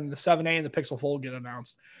 hopefully, and then the 7A and the Pixel Fold get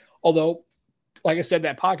announced. Although like I said,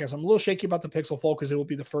 that podcast, I'm a little shaky about the Pixel Fold because it will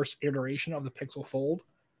be the first iteration of the Pixel Fold.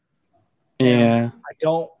 Yeah. I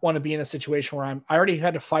don't want to be in a situation where I already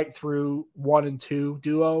had to fight through 1 and 2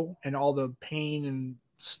 Duo and all the pain and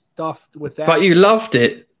stuff with that. But you loved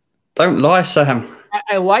it. Don't lie, Sam.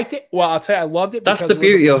 I liked it. Well, I'll tell you, I loved it. That's the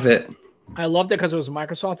beauty of it. I loved it because it was a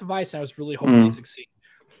Microsoft device, and I was really hoping to succeed.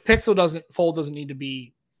 Fold doesn't need to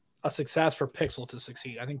be a success for Pixel to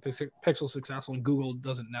succeed. I think Pixel's successful and Google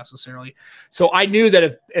doesn't necessarily. So I knew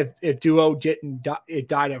that if Duo it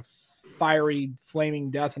died of fiery flaming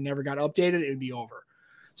death and never got updated, it would be over.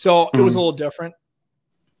 So it was a little different.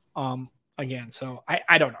 Again, so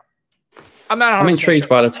I don't know. I'm intrigued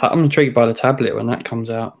by the tablet when that comes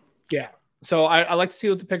out. Yeah. So I like to see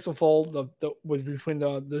what the Pixel Fold was between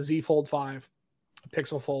the Z Fold 5,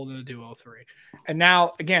 Pixel Fold, and the Duo 3. And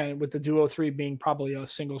now, again, with the Duo 3 being probably a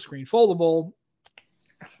single screen foldable,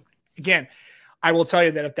 again, I will tell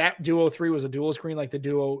you that if that Duo 3 was a dual screen like the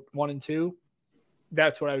Duo 1 and 2,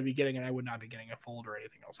 that's what I would be getting, and I would not be getting a fold or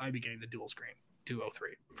anything else. I'd be getting the dual screen Duo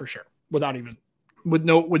 3 for sure, with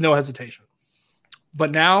no hesitation.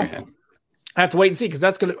 But now I have to wait and see because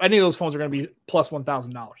any of those phones are going to be plus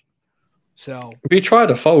 $1,000. So have you tried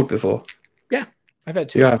a Fold before? Yeah, I've had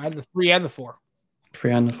 2. Yeah. I had the 3 and the 4.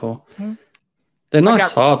 3 and the 4. Mm-hmm. They're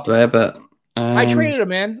nice hardware, but I traded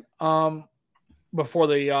them in before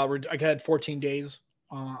I had 14 days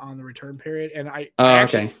on the return period, and I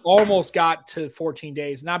actually almost got to 14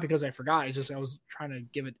 days. Not because I forgot; it's just I was trying to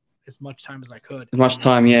give it as much time as I could. As much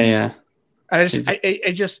time, yeah. And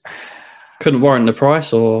I just couldn't warrant the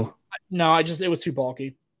price, or no, it was too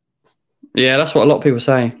bulky. Yeah, that's what a lot of people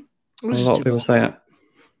say. A lot of people say it.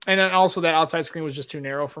 And then also that outside screen was just too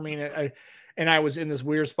narrow for me, and I was in this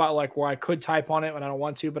weird spot like where I could type on it when I don't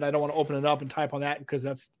want to, but I don't want to open it up and type on that because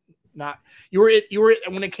that's not you were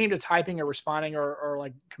when it came to typing or responding or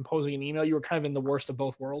like composing an email, you were kind of in the worst of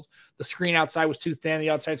both worlds. The screen outside was too thin, the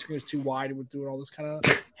outside screen was too wide. It would do all this kind of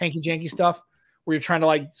hanky janky stuff where you're trying to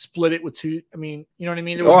like split it with two. I mean, you know what I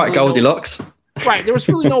mean? All right, really Goldilocks. Right, there was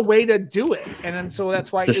really no way to do it, and then so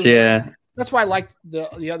that's why that's why I liked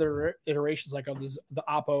the other iterations like of the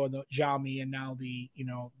Oppo and the Xiaomi and now the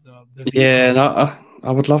Vivo.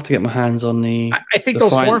 I would love to get my hands on the. I think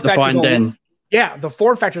those form factors. The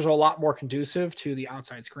form factors are a lot more conducive to the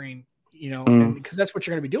outside screen, because that's what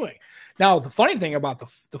you're going to be doing. Now, the funny thing about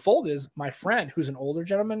the Fold is my friend, who's an older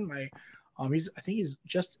gentleman, I think he's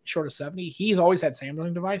just short of 70. He's always had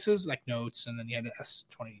Samsung devices like Notes, and then he had an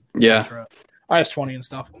S20, S20 and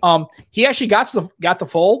stuff. He actually got the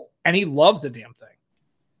Fold, and he loves the damn thing.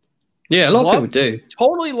 Yeah, a lot of people do.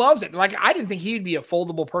 Totally loves it. Like I didn't think he'd be a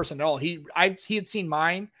foldable person at all. He had seen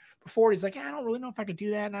mine before. He's like, I don't really know if I could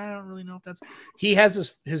do that, and I don't really know if that's. He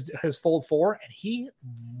has his Fold 4, and he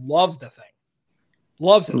loves the thing.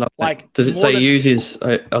 Loves it. Like, does it say uses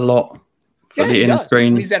a lot for the inner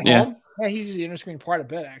screen? When he's at home. Yeah, he uses the inner screen quite a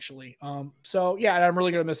bit actually. So yeah, and I'm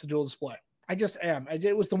really gonna miss the dual display. I just am.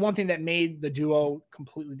 It was the one thing that made the Duo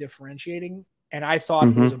completely differentiating, and I thought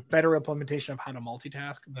it was a better implementation of how to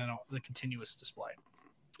multitask than the continuous display.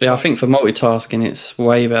 Yeah, I think for multitasking, it's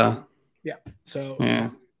way better. Yeah. So yeah,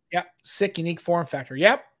 sick, unique form factor.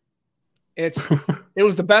 Yep. It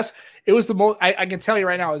was the best. It was the most. I can tell you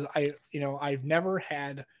right now is I've never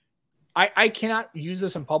had. I cannot use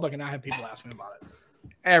this in public and not have people ask me about it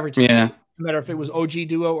every time. Yeah. No matter if it was OG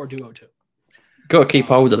Duo or Duo 2. Got to keep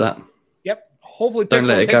hold of that. Yep. Hopefully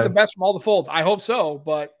Pixel takes the best from all the folds. I hope so.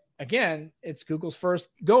 But again, it's Google's first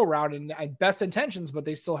go around and best intentions, but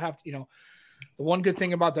they still have to, the one good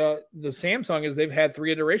thing about the Samsung is they've had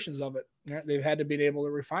 3 iterations of it. They've had to be able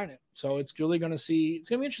to refine it. So it's really going to be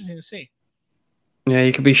interesting to see. Yeah,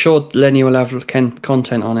 you can be sure Lenny will have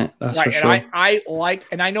content on it. That's right. For sure.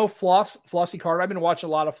 And I know Flossie Carter. I've been watching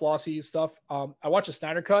a lot of Flossie stuff. I watched a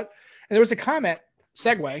Snyder Cut, and there was a comment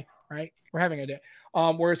segue. Right, we're having a day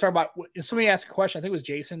where it's talking about somebody asked a question. I think it was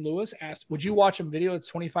Jason Lewis asked, "Would you watch a video that's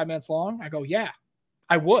 25 minutes long?" I go, "Yeah,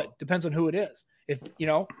 I would. Depends on who it is. If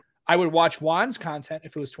I would watch Juan's content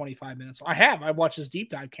if it was 25 minutes. I've watched his deep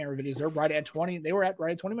dive camera videos. They're right at 20. They were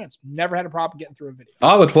right at 20 minutes. Never had a problem getting through a video.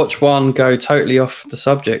 I would watch one go totally off the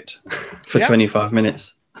subject for 25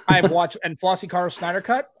 minutes. I've watched and Flossie Carter's Snyder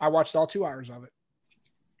Cut. I watched all 2 hours of it.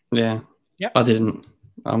 Yeah. Yep. I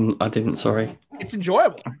didn't. Sorry. It's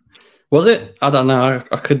enjoyable. Was it? I don't know.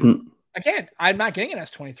 I couldn't. Again, I'm not getting an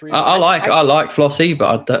S23. I like Flossie,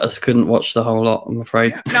 but I just couldn't watch the whole lot, I'm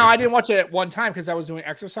afraid. Yeah. No, I didn't watch it at one time because I was doing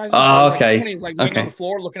exercise. Oh, okay. He's like laying on the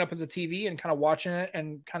floor, looking up at the TV and kind of watching it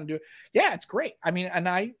and kind of do it. Yeah, it's great. I mean, and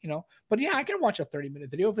I can watch a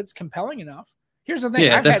 30-minute video if it's compelling enough. Here's the thing.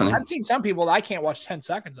 Yeah, I've seen some people that I can't watch 10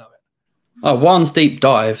 seconds of it. Oh, Juan's deep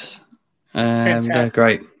dives. They're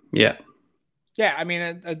great. Yeah. Yeah, I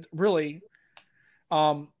mean, really,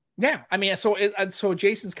 yeah. I mean, so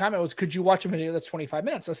Jason's comment was, could you watch a video that's 25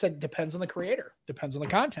 minutes? I said, depends on the creator, depends on the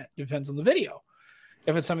content, depends on the video.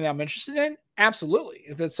 If it's something I'm interested in, absolutely.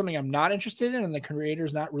 If it's something I'm not interested in and the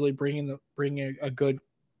creator's not really bringing a good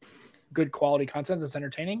quality content that's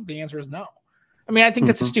entertaining, the answer is no. I mean, I think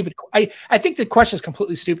that's a stupid. I think the question is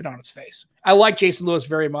completely stupid on its face. I like Jason Lewis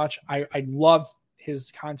very much. I love his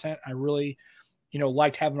content. I really,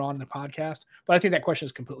 liked having him on the podcast, but I think that question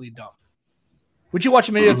is completely dumb. Would you watch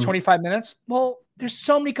a video that's 25 minutes? Well, there's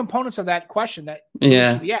so many components of that question that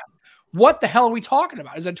should be asked. What the hell are we talking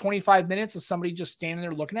about? Is it 25 minutes of somebody just standing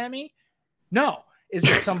there looking at me? No. Is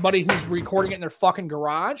it somebody who's recording it in their fucking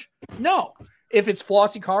garage? No. If it's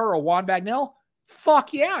Flossie Carr or Juan Bagnell,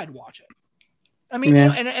 fuck yeah, I'd watch it. I mean,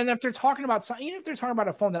 and if they're talking about something, even if they're talking about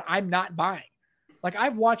a phone that I'm not buying, like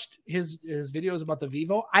I've watched his videos about the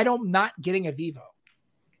Vivo. I'm not getting a Vivo.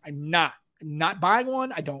 I'm not buying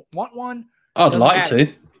one. I don't want one. I'd like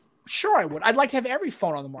to. Sure, I would. I'd like to have every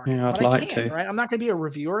phone on the market. Yeah, I'd like to. Right? I'm not going to be a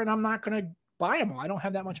reviewer, and I'm not going to buy them all. I don't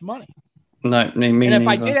have that much money. No, me and if neither.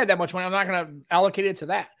 I did have that much money, I'm not going to allocate it to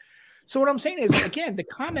that. So what I'm saying is, again, the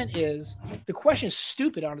question is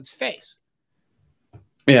stupid on its face.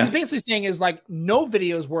 Yeah. He's basically saying is like, no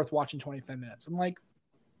video is worth watching 25 minutes. I'm like,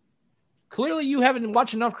 clearly you haven't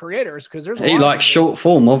watched enough creators because there's you like short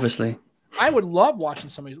form, obviously. I would love watching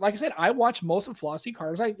somebody. Like I said, I watched most of Flossie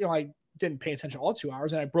Carr's. I didn't pay attention all 2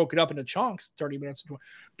 hours, and I broke it up into chunks, 30 minutes.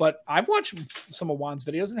 But I've watched some of Juan's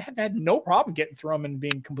videos and have had no problem getting through them and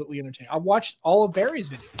being completely entertained. I've watched all of Barry's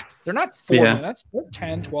videos. They're not 4 minutes. They're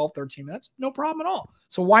 10, 12, 13 minutes. No problem at all.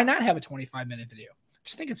 So why not have a 25-minute video? I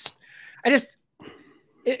just think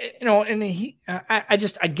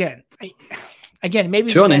maybe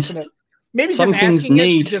to be honest, maybe some things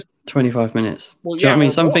need 25 minutes. Well, do you know what I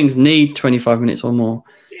mean? Some things need 25 minutes or more.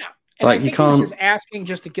 Yeah. And like, I think he was just asking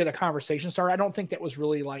just to get a conversation started. I don't think that was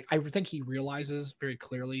really I think he realizes very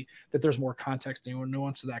clearly that there's more context and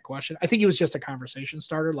nuance to that question. I think he was just a conversation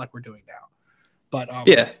starter like we're doing now. But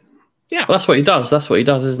yeah. Well, that's what he does. That's what he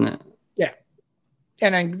does, isn't it? Yeah.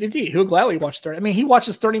 And indeed, he'll gladly watch 30. I mean, he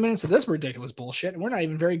watches 30 minutes of this ridiculous bullshit, and we're not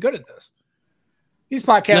even very good at this. These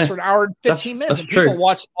podcasts are an hour and 15 minutes, and people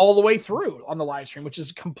watch all the way through on the live stream, which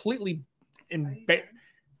is completely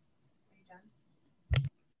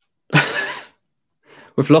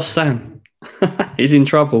We've lost Sam. He's in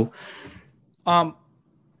trouble.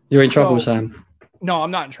 You're in trouble, Sam. No,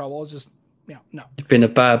 I'm not in trouble. It's just, no. You've been a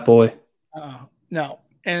bad boy. No.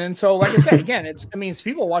 And so, like I said, again,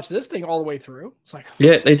 people watch this thing all the way through. It's like,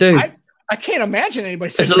 yeah, they do. I can't imagine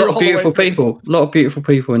anybody. There's a lot of beautiful people. A lot of beautiful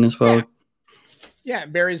people in this world. Yeah,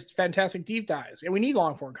 Barry's fantastic deep dives. And we need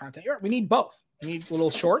long form content. We need both. We need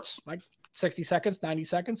little shorts, like 60 seconds, 90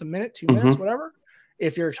 seconds, a minute, 2 minutes, whatever.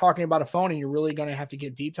 If you're talking about a phone and you're really going to have to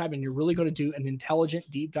get deep dive and you're really going to do an intelligent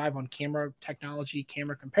deep dive on camera technology,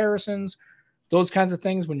 camera comparisons, those kinds of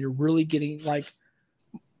things, when you're really getting like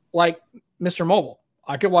Mr. Mobile.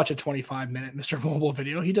 I could watch a 25-minute Mr. Mobile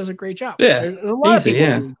video. He does a great job. Yeah, a lot of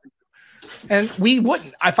people do. And we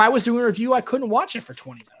wouldn't. If I was doing a review, I couldn't watch it for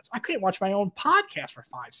 20 minutes. I couldn't watch my own podcast for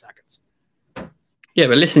 5 seconds. Yeah,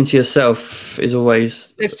 but listening to yourself is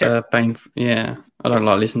always painful. Yeah, I don't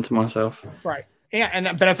like listening to myself. Right. Yeah, and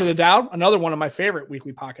Benefit of the Doubt, another one of my favorite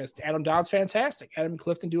weekly podcasts. Adam Dowd's fantastic. Adam and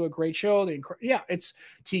Clifton do a great show. It's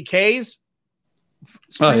TK's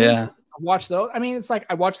streams. Oh, yeah. I watch those. I mean, it's like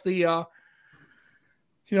I watch the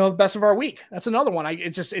best of our week. That's another one.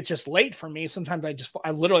 It's just late for me. Sometimes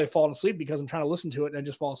I literally fall asleep because I'm trying to listen to it and I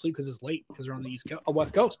just fall asleep because it's late because they're on the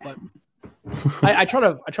West Coast. But I try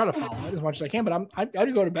to follow it as much as I can. But I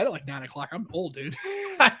do go to bed at like 9 o'clock. I'm old, dude.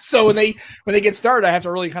 So when they get started, I have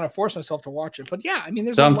to really kind of force myself to watch it. But yeah, I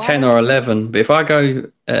mean, I'm 10 or 11. But if I go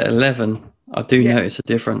at 11, I do notice a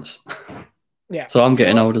difference. Yeah. So I'm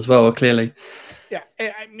getting old as well, clearly. Yeah,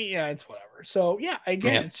 I mean, it's whatever. So yeah,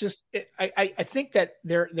 again, it's just I think that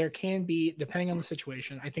there can be, depending on the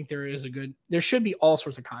situation, I think there should be all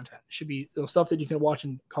sorts of content. It should be stuff that you can watch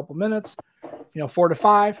in a couple minutes, 4 to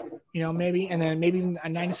 5, maybe, and then maybe even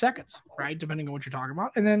 90 seconds, right? Depending on what you're talking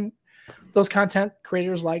about. And then those content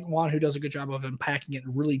creators like Juan, who does a good job of unpacking it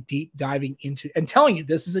and really deep diving into and telling you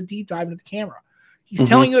this is a deep dive into the camera. He's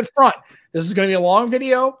telling you up front, this is going to be a long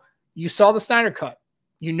video. You saw the Snyder Cut.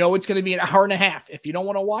 You know it's going to be an hour and a half. If you don't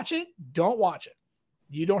want to watch it, don't watch it.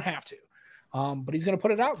 You don't have to. But he's going to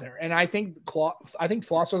put it out there. And I think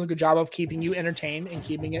Floss does a good job of keeping you entertained and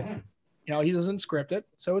keeping it, he doesn't script it.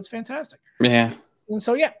 So it's fantastic. Yeah. And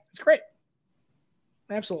so, yeah, it's great.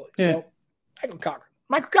 Absolutely. Yeah. So, Michael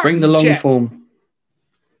Cochran. Bring the long form.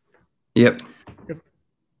 Yep.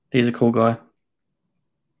 He's a cool guy.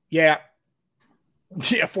 Yeah.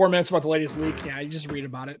 Yeah, 4 minutes about the latest leak. Yeah, you just read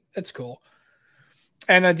about it. It's cool.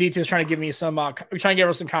 And DT is trying to give me some, trying to give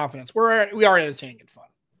us some confidence. We are entertaining and fun.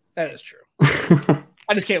 That is true.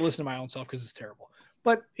 I just can't listen to my own self because it's terrible.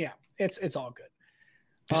 But yeah, it's all good.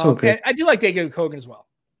 It's all good. And I do like David Kogan as well.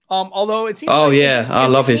 Although it seems. Oh like yeah, I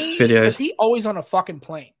love his videos. Is he always on a fucking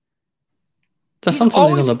plane?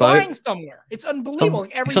 Sometimes he's on a boat. Flying somewhere. It's unbelievable.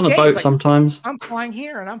 He's on a boat sometimes. I'm flying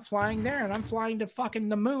here and I'm flying there and I'm flying to fucking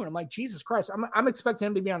the moon. I'm like, Jesus Christ. I'm expecting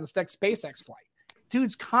him to be on the next SpaceX flight.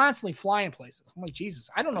 Dude's constantly flying places. I'm like, Jesus.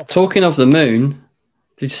 I don't know. Talking of the moon,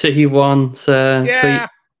 did you see he once tweet?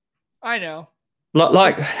 I know.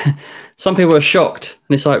 Like some people are shocked,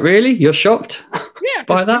 and it's like, really, you're shocked? Yeah,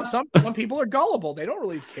 by that. Some people are gullible. They don't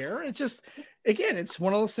really care. It's just, again, it's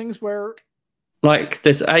one of those things where, like,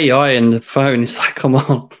 there's AI in the phone. It's like, come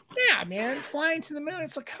on. Yeah, man, flying to the moon.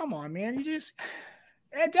 It's like, come on, man. You just.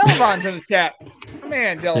 And Delavon's in the chat.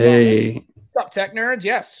 Man, Delavon. Hey. What's up, tech nerds?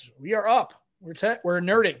 Yes, we are up. We're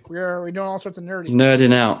nerding. We're doing all sorts of nerding.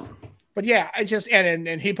 Nerding out. But yeah, I just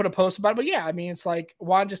and he put a post about it. But yeah, I mean, it's like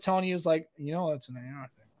Juan just telling you is like, it's an AI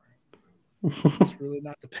thing, right? It's really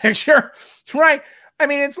not the picture, right? I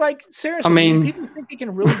mean, it's like seriously. I mean, people think they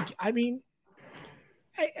can really. I mean,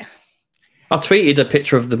 I tweeted a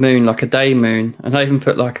picture of the moon, like a day moon, and I even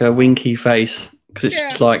put like a winky face because it's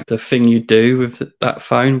just like the thing you do with that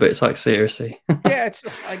phone. But it's like seriously. Yeah, it's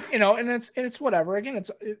just like and it's whatever. Again,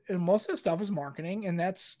 most of the stuff is marketing, and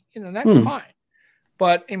that's fine.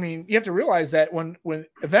 But I mean, you have to realize that when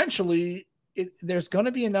eventually there's going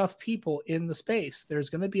to be enough people in the space, there's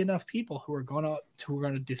going to be enough people who are going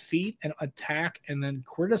to defeat and attack and then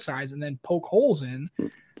criticize and then poke holes in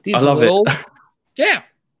these little. Yeah,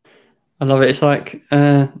 I love it. It's like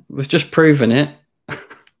we've just proven it,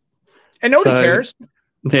 and nobody cares.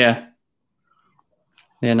 Yeah,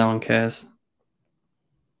 no one cares.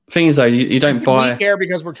 Thing is, though, you don't buy. We care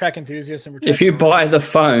because we're tech enthusiasts, and if you buy the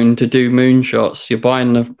phone to do moonshots, you're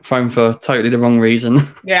buying the phone for totally the wrong reason.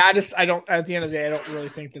 Yeah, I don't. At the end of the day, I don't really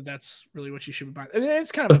think that that's really what you should buy. I mean,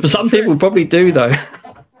 it's kind of. Some people probably do, though.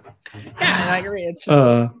 Yeah, and I agree. It's just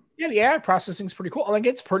the AI processing is pretty cool. Like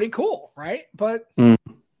it's pretty cool, right? But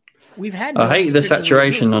we've had. I hate the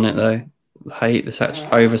saturation on it, though. I hate the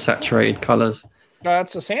oversaturated colors. No,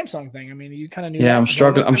 that's a Samsung thing. I mean, you kind of knew. Yeah, I'm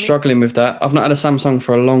struggling. I'm struggling with that. I've not had a Samsung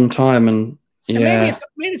for a long time, and maybe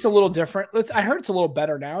it's a little different. I heard it's a little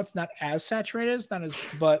better now. It's not as saturated. It's not as,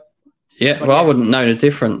 but I wouldn't know the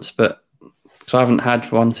difference, but because I haven't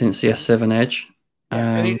had one since the S7 Edge.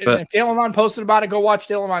 And if Dale Lamont posted about it, go watch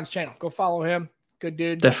Dale Lamont's channel. Go follow him. Good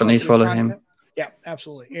dude. Definitely follow him. Yeah,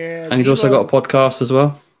 absolutely. And he's also got a podcast as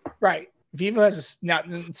well. Right. Vivo has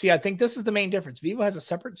I think this is the main difference. Vivo has a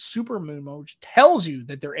separate super moon mode, which tells you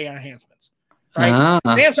that they're AI enhancements. Right?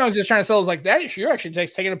 Samsung is just trying to sell us like that. You're actually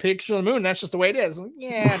just taking a picture of the moon. That's just the way it is. Like,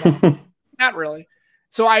 yeah, no, not really.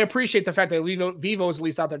 So I appreciate the fact that Vivo is at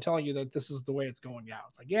least out there telling you that this is the way it's going down.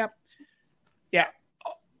 It's like, yeah.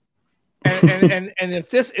 And if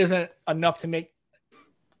this isn't enough to make,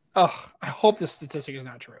 I hope this statistic is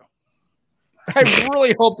not true. I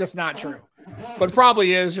really hope that's not true. But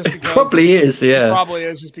probably is just because probably is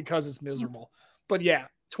just because it's miserable. But yeah,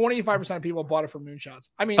 25% of people bought it for moonshots.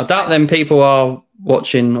 I mean, I doubt them people are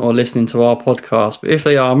watching or listening to our podcast, but if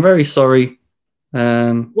they are, I'm very sorry.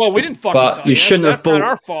 Well, we didn't fucking tell you. Shouldn't have bought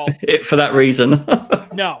our fault. It for that reason.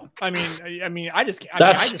 No, I mean,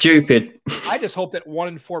 that's stupid. I just hope that 1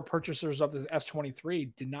 in 4 purchasers of the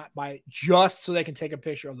S23 did not buy it just so they can take a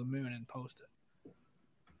picture of the moon and post it.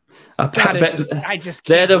 They're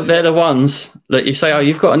the ones that you say, oh,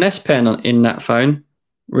 you've got an S Pen in that phone.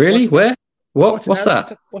 Really? Where? What's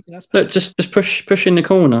that? What's an S Pen? Look, just push in the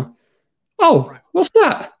corner. Oh, right. What's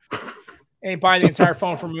that? And buy the entire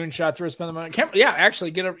phone for moonshots or spend the money. Yeah, actually,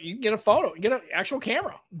 you can get a photo, get an actual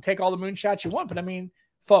camera, and take all the moonshots you want. But I mean,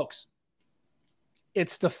 folks,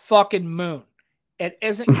 it's the fucking moon. It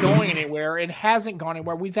isn't going anywhere. It hasn't gone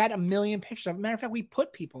anywhere. We've had a million pictures. As a matter of fact, we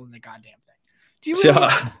put people in the goddamn thing. Do you really?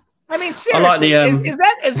 I mean, seriously, I like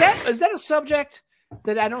is that a subject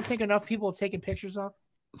that I don't think enough people have taken pictures of?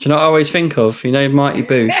 Do you know what I always think of? Mighty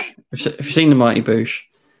Boosh. Have you seen the Mighty Boosh?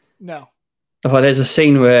 No. Oh, there's a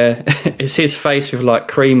scene where it's his face with like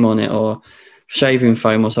cream on it or shaving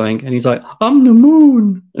foam or something, and he's like, "I'm the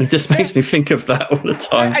moon," and it just makes me think of that all the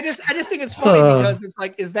time. I just think it's funny because it's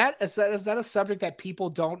like, is that a subject that people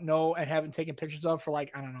don't know and haven't taken pictures of for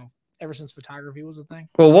like, I don't know, ever since photography was a thing?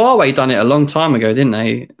 Well, Huawei done it a long time ago, didn't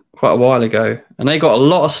they? Quite a while ago, and they got a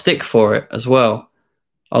lot of stick for it as well.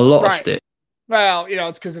 A lot of stick. Well,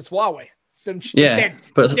 it's because it's Huawei. Them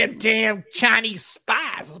damn Chinese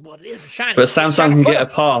spies. glass is what it is. It's shiny. But Samsung can get a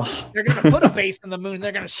pass. They're going to put a base on the moon.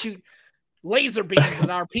 They're going to shoot laser beams at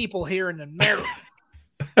our people here in America.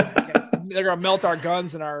 They're going to melt our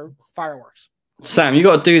guns and our fireworks. Sam, you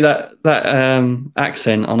got to do that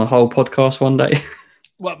accent on a whole podcast one day.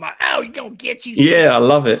 What, you going to get you? Yeah, I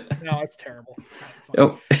love it. No, it's terrible. It's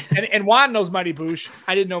not fun. And Juan knows Mighty Boosh.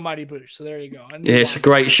 I didn't know Mighty Boosh, so there you go. Yeah, it's a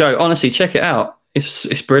great show. Honestly, check it out.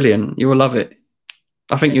 It's brilliant. You will love it.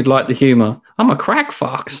 I think you'd like the humor. I'm a crack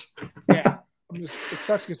fox. Yeah. It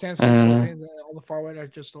sucks because Samsung all the far away I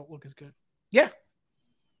just don't look as good. Yeah.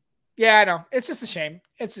 Yeah, I know. It's just a shame.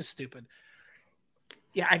 It's just stupid.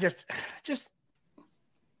 Yeah, I just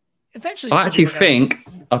eventually. I actually think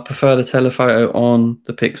I prefer the telephoto on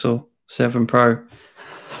the Pixel 7 Pro.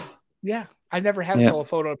 Yeah, I never had a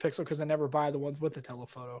telephoto Pixel because I never buy the ones with the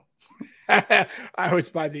telephoto. I always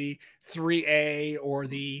buy the 3A or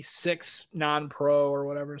the 6 non-pro or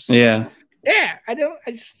whatever. So, yeah,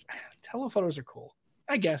 telephotos are cool,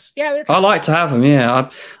 I guess. Yeah, they're cool. I like to have them. Yeah,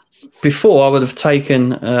 before I would have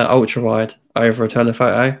taken ultra wide over a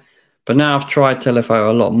telephoto, but now I've tried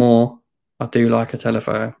telephoto a lot more. I do like a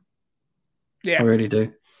telephoto. Yeah, I really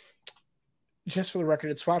do. Just for the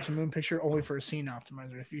record, it swaps a moon picture only for a scene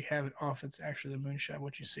optimizer. If you have it off, it's actually the moonshot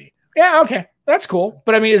what you see. Yeah, okay, that's cool.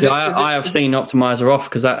 But I mean, I have scene optimizer off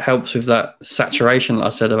because that helps with that saturation that I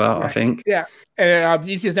said about. Right. I think. Yeah, and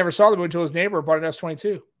DTS never saw the moon until his neighbor bought an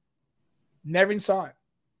S22. Never even saw it.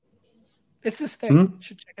 It's this thing. You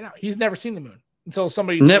should check it out. He's never seen the moon until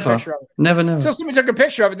somebody took a picture of it. Never. Until somebody took a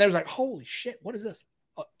picture of it, and they was like, "Holy shit, what is this?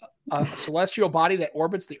 A celestial body that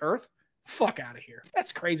orbits the Earth? Fuck out of here.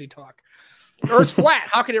 That's crazy talk." Earth's flat.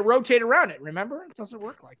 How can it rotate around it? Remember? It doesn't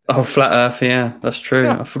work like that. Oh, flat Earth. Yeah, that's true.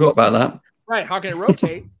 Yeah. I forgot about that. Right. How can it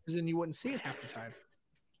rotate? Because then you wouldn't see it half the time.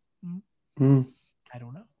 I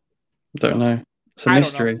don't know. Don't know. It's a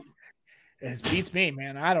mystery. It beats me,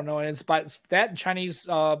 man. I don't know. And it's that and Chinese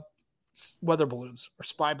weather balloons or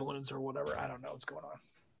spy balloons or whatever. I don't know what's going on.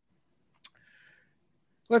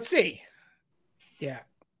 Let's see. Yeah.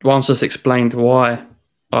 Once just explained why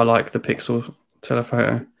I like the Pixel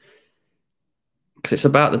telephoto. Because it's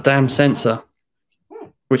about the damn sensor,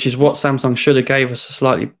 which is what Samsung should have gave us, a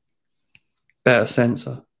slightly better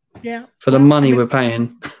sensor. Yeah. For the money we're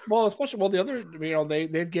paying. Well, especially the other,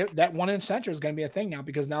 they've give that 1-inch sensor is going to be a thing now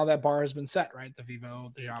because now that bar has been set, right? The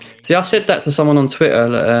Vivo, the Xiaomi. See, I said that to someone on Twitter.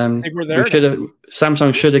 That,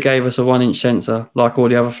 Samsung should have gave us a 1-inch sensor like all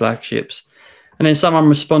the other flagships, and then someone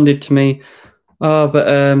responded to me, but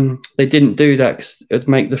they didn't do that because it'd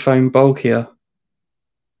make the phone bulkier.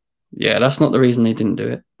 Yeah, that's not the reason they didn't do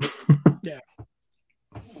it. Yeah.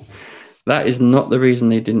 That is not the reason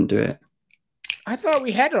they didn't do it. I thought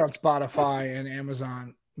we had it on Spotify and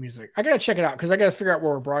Amazon Music. I got to check it out because I got to figure out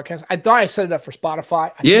where we're broadcasting. I thought I set it up for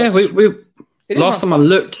Spotify. Last time I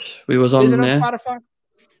looked, we was on there. Is it on Spotify?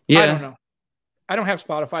 Yeah. I don't know. I don't have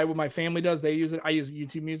Spotify. What my family does, they use it. I use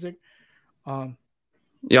YouTube Music.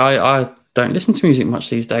 Yeah, I don't listen to music much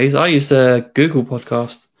these days. I use the Google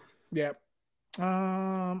Podcast. Yeah.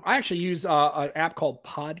 I actually use an app called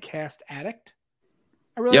Podcast Addict.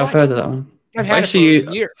 I've heard of that one. I used to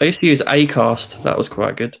use Acast. That was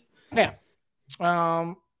quite good. Yeah.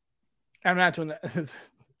 I'm not doing that.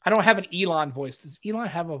 I don't have an Elon voice. Does Elon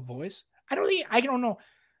have a voice? I don't know.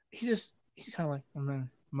 He's kind of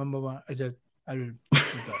like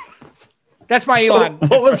that's my Elon.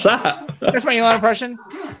 What was that? That's my Elon impression.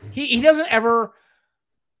 He doesn't ever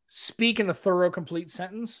speak in a thorough, complete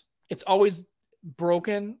sentence. It's always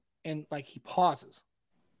broken and like he pauses.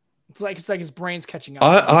 It's like his brain's catching up.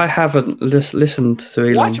 I haven't listened to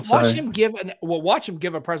Elon. Watch him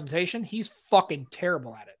give a presentation. He's fucking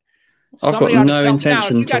terrible at it. I've got no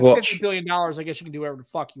intention to watch. $50 billion, I guess you can do whatever the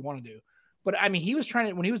fuck you want to do. But I mean, he was trying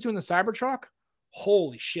to, when he was doing the Cybertruck,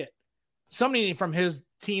 holy shit. Somebody from his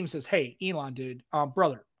team says, "Hey, Elon, dude,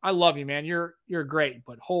 brother, I love you, man. You're great,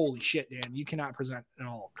 but holy shit, Dan, you cannot present at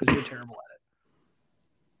all because you're terrible at it."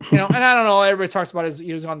 And I don't know. Everybody talks about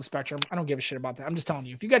he was on the spectrum. I don't give a shit about that. I'm just telling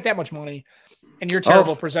you, if you got that much money and you're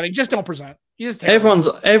terrible presenting, just don't present. You just everyone's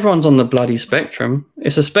on the bloody spectrum.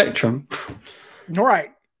 It's a spectrum. All right.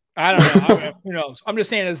 I don't know. Who knows? I'm just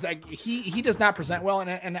saying is like he does not present well,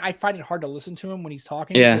 and I find it hard to listen to him when he's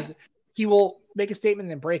talking. Yeah. Because he will make a statement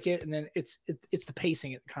and then break it, and then it's the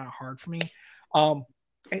pacing. It's kind of hard for me.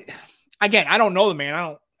 Again, I don't know the man.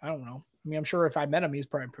 I don't know. I mean, I'm sure if I met him, he's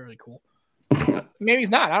probably pretty cool. Maybe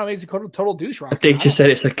he's not. I don't know. He's a total douche rock. They just said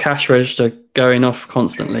it's a cash register going off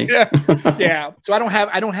constantly. Yeah. So I don't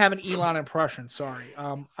have an Elon impression. Sorry.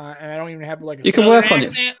 And I don't even have like a. You can work on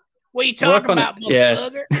accent. What are you talking about,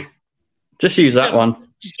 motherfucker? Yeah. Just use that one.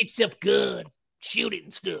 Just get yourself good. Shoot it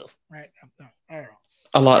and stuff. Right. No, I don't know.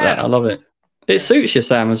 I like that. I love it. It suits you,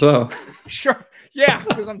 Sam, as well. Sure. Yeah,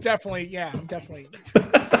 because I'm definitely.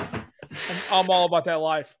 I'm all about that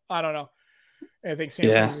life. I don't know. I think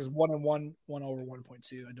Samsung is 1 over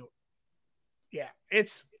 1.2. I don't. Yeah,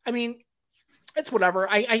 it's. I mean, it's whatever.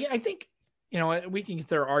 I think we can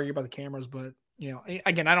argue about the cameras, but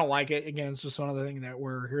again, I don't like it. Again, it's just another thing that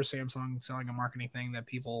here's Samsung selling a marketing thing that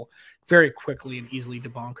people very quickly and easily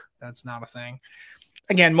debunk. That's not a thing.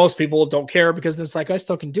 Again, most people don't care because it's like I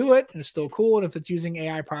still can do it and it's still cool. And if it's using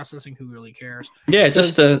AI processing, who really cares? Yeah,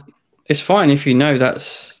 it's fine if you know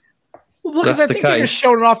that's. Well, because I think they're just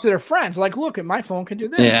showing it off to their friends. Like, look, my phone can do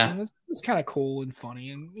this. Yeah. And it's kind of cool and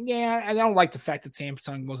funny. And yeah, I don't like the fact that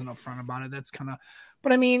Samsung wasn't upfront about it. That's kind of,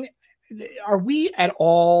 but I mean, are we at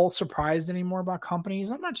all surprised anymore about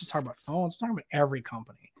companies? I'm not just talking about phones. I'm talking about every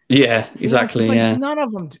company. Yeah, exactly. None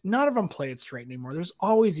of them play it straight anymore. There's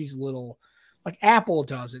always these little, like Apple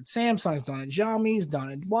does it, Samsung's done it, Xiaomi's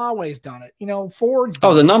done it, Huawei's done it. Ford's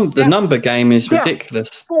done it. The number game is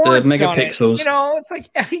ridiculous. Ford's the megapixels. It's like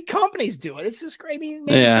every companies do it. It's just great. I mean,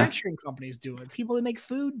 manufacturing companies do it. People that make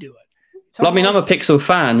food do it. I'm a Pixel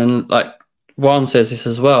fan, and like Juan says this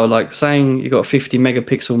as well. Like saying you got a 50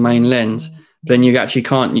 megapixel main lens, then you actually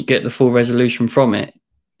can't get the full resolution from it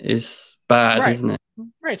is bad, isn't it?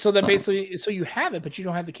 Right. So then basically, you have it, but you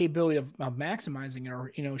don't have the capability of maximizing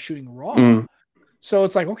it or shooting raw. So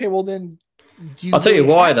it's like, okay, well then, I'll tell you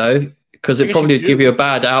why though, because it probably would give you a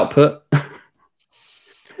bad output. It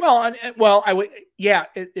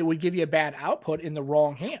would give you a bad output in the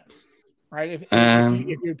wrong hands, right?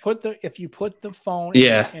 If you put the phone in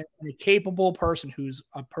a capable person who's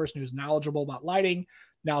knowledgeable about lighting,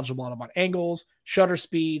 knowledgeable about angles, shutter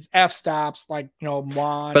speeds, f-stops, like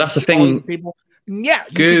but that's the thing. People, yeah,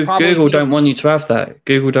 Google don't want you to have that.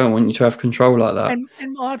 Google don't want you to have control like that. And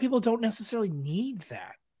a lot of people don't necessarily need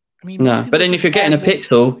that. I mean, no. But then if you're getting a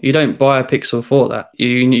Pixel, you don't buy a Pixel for that.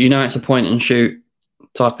 You know it's a point and shoot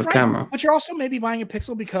type of camera. But you're also maybe buying a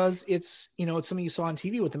Pixel because it's it's something you saw on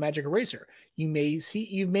TV with the Magic Eraser. You may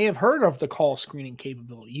have heard of the call screening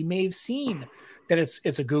capability. You may have seen that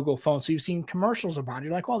it's a Google phone, so you've seen commercials about it.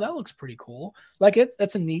 You're like, oh, that looks pretty cool. Like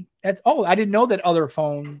that's a neat. I didn't know that other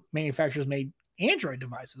phone manufacturers made Android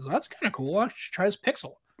devices. Well, that's kind of cool. I should try this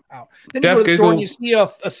Pixel out. Then you go to the store and you see a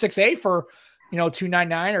 6A for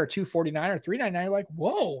 $299 or $249 or $399. You're like,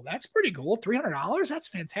 whoa, that's pretty cool. $300. That's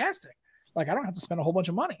fantastic. Like I don't have to spend a whole bunch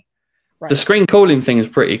of money. Right. The screen calling thing is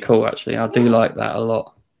pretty cool, actually. I do like that a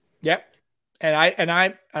lot. Yep. And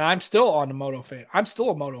I'm still on a Moto fan. I'm still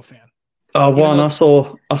a Moto fan.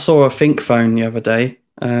 Oh, I saw a Think phone the other day.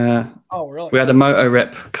 Oh, really? We had a Moto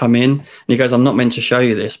rep come in, and he goes, "I'm not meant to show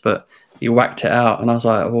you this, but." He whacked it out, and I was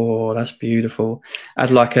like, "Oh, that's beautiful." It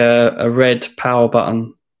had like a red power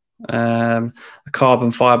button, a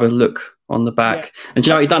carbon fiber look on the back, and do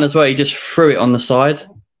you know what he done as well? He just threw it on the side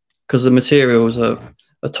because the materials are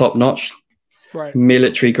top notch, right?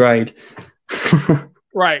 Military grade,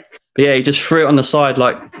 right? But yeah, he just threw it on the side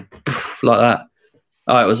like that.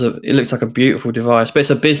 Oh, it looks like a beautiful device, but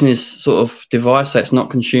it's a business sort of device that's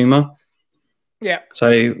not consumer. Yeah.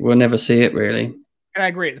 So we'll never see it really. And I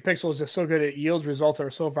agree. The Pixel is just so good. It yields results that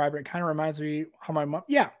are so vibrant. It kind of reminds me how my mom.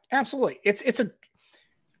 Yeah, absolutely. It's a.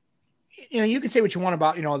 You can say what you want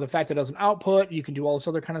about the fact that it doesn't output. You can do all this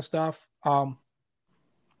other kind of stuff. But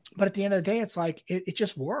at the end of the day, it's like it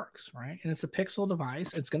just works, right? And it's a Pixel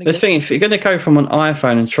device. It's going to. If you're going to go from an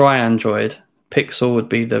iPhone and try Android, Pixel would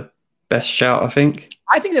be the best shout, I think.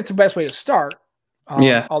 I think that's the best way to start.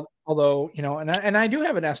 Yeah. Although and I do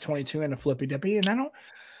have an S22 and a Flippy Dippy, and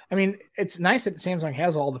I mean, it's nice that Samsung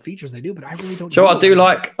has all the features they do, but I really don't. So I do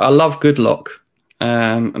like. I love Good Lock,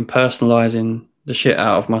 and personalizing the shit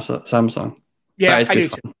out of my Samsung. Yeah, I do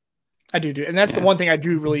too. I do, and that's the one thing I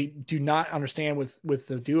do not understand with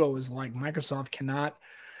the Duo is like Microsoft cannot.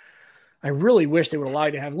 I really wish they would allow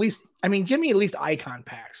you to have at least. I mean, give me at least icon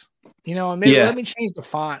packs. And maybe let me change the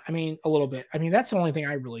font. I mean, a little bit. I mean, that's the only thing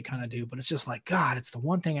I really kind of do. But it's just like, God, it's the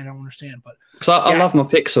one thing I don't understand. But because I love my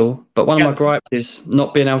Pixel, but one of my gripes is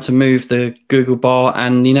not being able to move the Google bar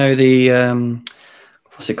and the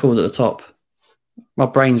what's it called at the top? My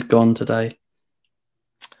brain's gone today.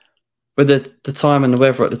 With the time and the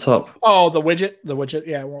weather at the top. Oh, the widget,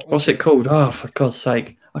 yeah. What's it called? Oh, for God's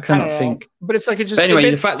sake, I cannot think. But it's like it just. But anyway,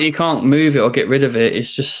 the fact that you can't move it or get rid of it, it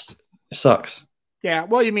sucks. Yeah,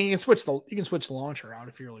 well, you can switch the launcher out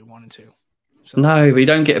if you really wanted to. So. No, but you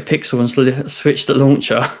don't get a Pixel and switch the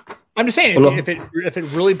launcher. I'm just saying, if it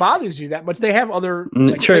really bothers you that much, they have other.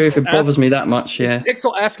 True, if it bothers me that much, yeah.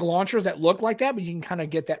 Pixel-esque launchers that look like that, but you can kind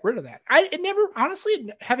of get rid of that. It never,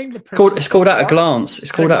 honestly, having the. It's called at a glance.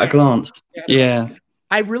 It's called at a glance. Yeah.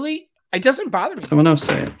 I really, It doesn't bother me. Someone else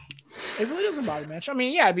say it. It really doesn't bother me much. I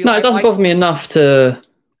mean, yeah, I'd be No, it doesn't bother me enough to.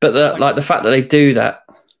 But the fact that they do that.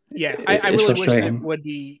 Yeah, I really wish that frustrating. would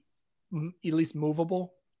be at least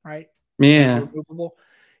movable, right? Yeah. Movable.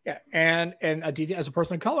 Yeah, and as a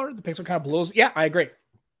person of color, the pixel kind of blows. Yeah, I agree.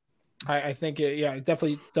 I think it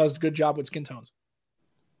definitely does a good job with skin tones.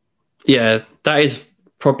 Yeah, that is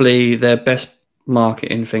probably their best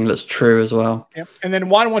marketing thing. That's true as well. Yeah, and then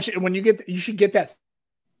you should get that.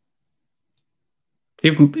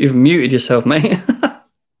 You've muted yourself, mate.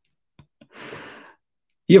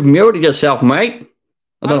 You've muted yourself, mate.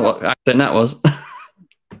 I don't know what accent that was.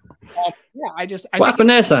 What happened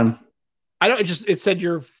there, Sam? I don't. It said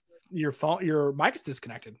your phone, your mic is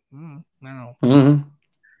disconnected. I don't know. Mm-hmm.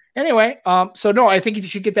 Anyway, so no, I think if you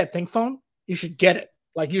should get that Think phone, you should get it.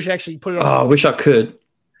 Like you should actually put it on. I wish I could.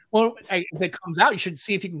 Well, if it comes out, you should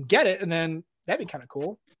see if you can get it, and then that'd be kind of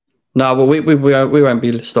cool. No, but we won't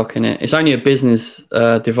be stocking it. It's only a business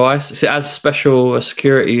device. It has special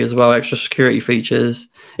security as well, extra security features.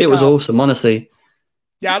 It was awesome, honestly.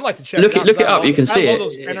 Yeah, I'd like to check it out. Look it up. You can see it.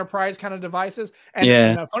 Those enterprise kind of devices. And, yeah.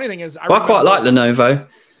 And the funny thing is, I quite like Lenovo.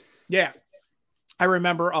 Yeah, I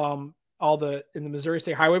remember in the Missouri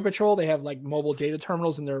State Highway Patrol, they have like mobile data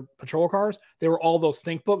terminals in their patrol cars. They were all those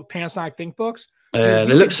Panasonic ThinkBooks. Yeah,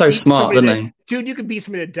 they look so smart, don't they? Dude, you could beat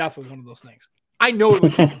somebody to death with one of those things. I know it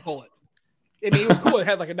would take a bullet. I mean, it was cool. It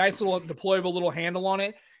had like a nice little deployable little handle on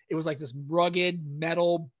it. It was like this rugged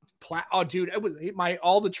metal. Oh, dude, it was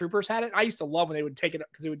all the troopers had it. I used to love when they would take it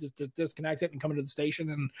because they would just disconnect it and come into the station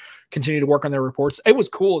and continue to work on their reports. It was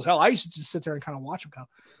cool as hell. I used to just sit there and kind of watch them come.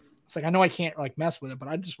 It's like I know I can't like mess with it, but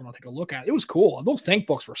I just want to take a look at it. It was cool. Those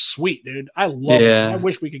ThinkBooks were sweet, dude. I love it. I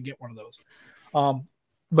wish we could get one of those.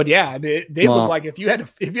 But yeah, they look like if you had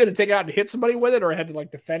to take it out and hit somebody with it, or had to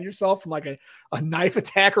like defend yourself from like a knife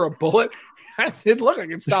attack or a bullet, it did look like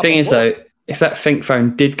it stopped. The thing is, though, if that Think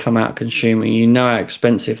phone did come out consumer, you know how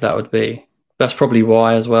expensive that would be. That's probably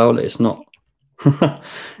why as well. It's not.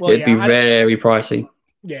 It'd be very pricey.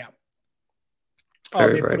 Yeah.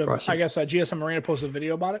 Very pricey. I guess GSM Marina posted a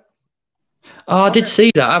video about it. Oh, I did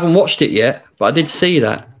see that. I haven't watched it yet, but I did see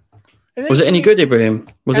that. Was it any good, Ibrahim?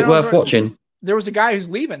 Was it worth watching? There was a guy who's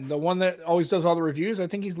leaving, the one that always does all the reviews. I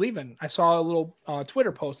think he's leaving. I saw a little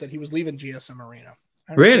Twitter post that he was leaving GSM Arena.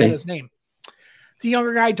 I don't know his name. The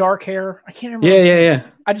younger guy, dark hair. I can't remember. Yeah.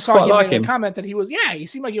 I just saw him in a comment that he was. Yeah, he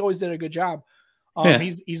seemed like he always did a good job.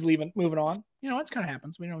 He's leaving, moving on. You know, it kind of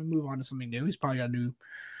happens. We move on to something new. He's probably got a new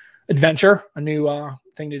adventure, a new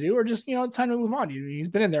thing to do, or just it's time to move on. He's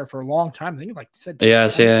been in there for a long time. I think like said.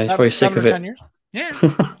 He's probably sick of it. 10 years. Yeah.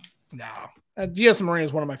 No. GSM Marina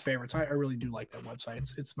is one of my favorites. I really do like that website.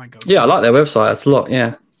 It's my go-to. Yeah, I like their website. It's a lot.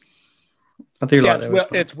 Yeah, I do like that.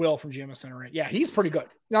 It's Will from GMS Center. Yeah, he's pretty good.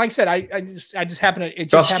 Like I said, I just happen to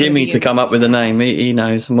trust Jimmy to come up with a name. He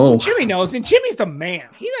knows them all. Jimmy knows. I mean, Jimmy's the man.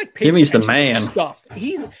 He like pays Jimmy's the attention to man. Stuff.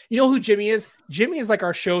 You know who Jimmy is? Jimmy is like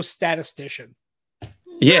our show's statistician.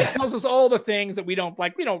 Yeah, he tells us all the things that we don't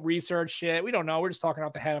like. We don't research shit. We don't know. We're just talking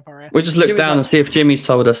out the head of our ass. We just look down and see if Jimmy's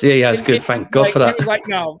told us. Yeah, it's good. Thank God for that. Jimmy's like,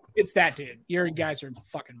 no, it's that dude. You guys are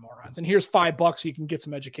fucking morons. And here's $5 so you can get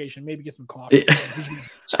some education, maybe get some coffee.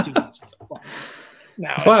 Stupid as fuck.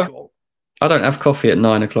 No, it's cool. I don't have coffee at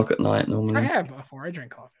 9 o'clock at night normally. I have before. I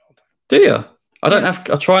drink coffee all the time. Do you?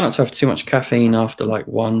 I try not to have too much caffeine after like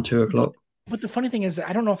 1, 2 o'clock. But the funny thing is,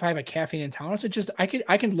 I don't know if I have a caffeine intolerance. It's just I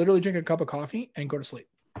can literally drink a cup of coffee and go to sleep.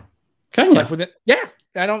 Can you? Like yeah.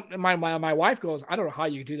 I don't. My wife goes, I don't know how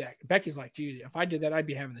you do that. Becky's like, dude, if I did that, I'd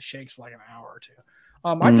be having the shakes for like an hour or two.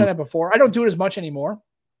 I've done that before. I don't do it as much anymore.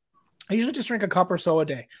 I usually just drink a cup or so a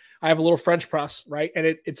day. I have a little French press, right, and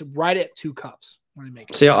it's right at 2 cups when I make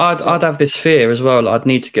it. See, I'd have this fear as well. I'd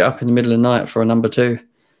need to get up in the middle of the night for a number 2.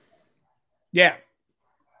 Yeah.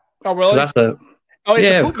 Oh, really? That's a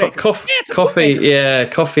coffee. Yeah,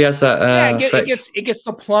 coffee has that. It gets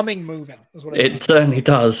the plumbing moving. Is what it certainly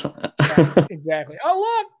does. Right, exactly. Oh,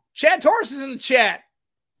 look, Chad Torres is in the chat.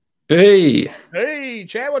 Hey,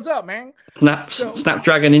 Chad, what's up, man?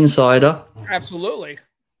 Snapdragon Insider. Absolutely.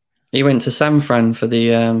 He went to San Fran for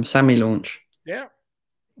the Sammy launch. Yeah.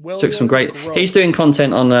 Took some great. He's doing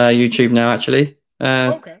content on YouTube now, actually.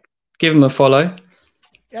 Okay. Give him a follow.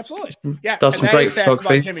 Absolutely. Yeah. Does some great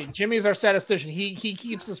photography. Jimmy. Jimmy's our statistician. He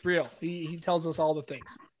keeps us real. He tells us all the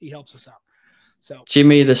things. He helps us out. So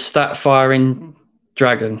Jimmy, the stat firing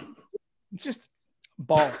dragon. Just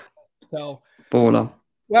ball. So baller.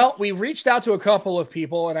 Well, we reached out to a couple of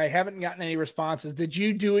people and I haven't gotten any responses. Did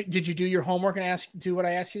you do it? Did you do your homework and do what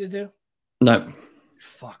I asked you to do? No.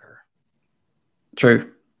 Fucker.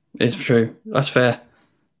 True. It's true. That's fair.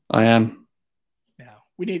 I am.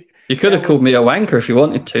 We need. You could have called me a wanker if you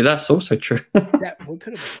wanted to. That's also true. That we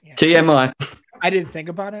could have. Yeah. TMI. I didn't think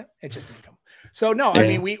about it. It just didn't come. So no, Yeah. I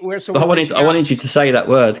mean we're so. I wanted you to say that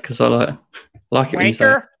word because I like it.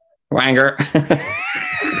 Wanker. Wanker.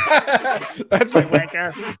 That's my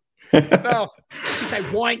wanker. No, it's like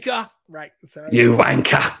wanker, right? So, you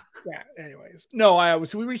wanker. Yeah. Anyways, no,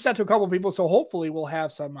 so we reached out to a couple of people, so hopefully we'll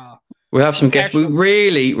have some. We'll have some guests. We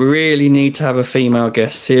really need to have a female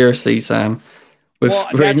guest. Seriously, Sam.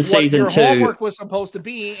 We're in season 2. Your homework was supposed to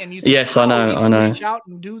be, and you said, yes, I know. Reach out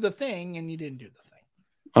and do the thing, and you didn't do the thing.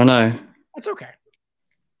 I know. That's okay.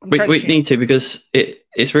 We need to because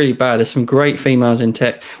it's really bad. There's some great females in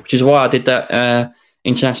tech, which is why I did that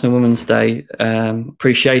International Women's Day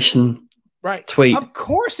appreciation tweet. Of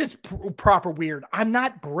course, it's proper weird. I'm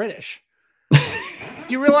not British. Do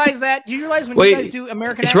you realize that? Do you realize when you guys do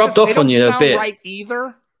American accents, rubbed off on you a bit. Right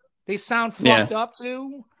either. They sound fucked up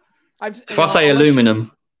too. If I say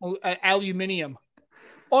aluminum. Aluminium.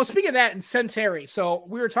 Oh, speaking of that, in Centauri. So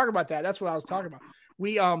we were talking about that. That's what I was talking about.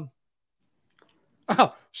 We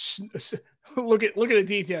look at the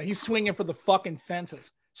detail. He's swinging for the fucking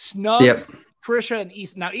fences. Snubs, Trisha, and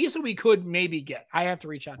Issa. Now Issa we could maybe get. I have to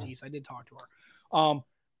reach out to Issa. I did talk to her.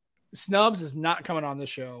 Snubs is not coming on this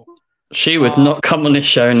show. She would not come on this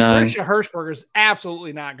show now. Trisha Hirschberger is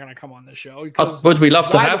absolutely not going to come on this show. Would we love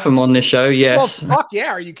to have him on this show? Yes. Well, fuck yeah.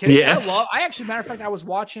 Are you kidding? Yes. I actually, matter of fact, I was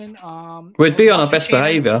watching. We'd be on our best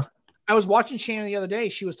behavior. I was watching Shannon the other day.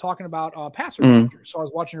 She was talking about password managers. So I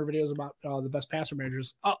was watching her videos about the best password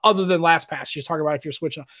managers other than LastPass. She's talking about if you're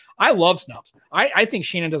switching. I love Snubs. I think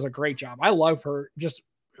Shannon does a great job. I love her, just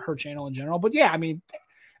her channel in general. But yeah, I mean,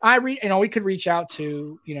 we could reach out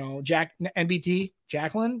to, NBT,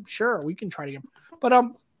 Jacqueline. Sure, we can try to get, but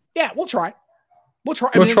yeah, we'll try. I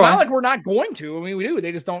mean, it's not like we're not going to. I mean, we do.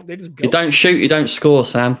 They just go. You don't shoot, you don't score,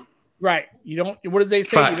 Sam. Right. You don't. What did they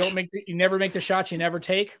say? Fact. You never make the shots you never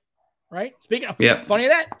take. Right. Speaking of, funny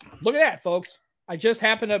of that. Look at that, folks. I just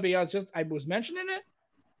happened to be. I was mentioning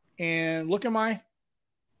it, and look at my.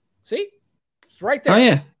 See, it's right there. Oh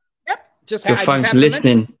yeah. Yep. Your phone's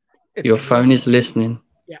listening. Your phone is listening.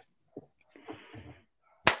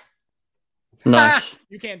 Nice.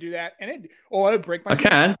 You can't do that. And it'd break my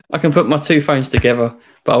screen. I can put my two phones together,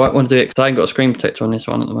 but I won't want to do it because I ain't got a screen protector on this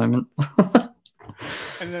one at the moment.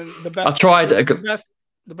 And then the best. I tried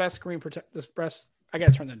the best screen protect. This best. I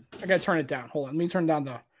gotta turn it down. Hold on. Let me turn down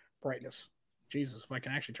the brightness. Jesus, if I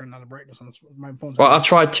can actually turn down the brightness on this, my phone's. Well, I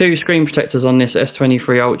tried 2 screen protectors on this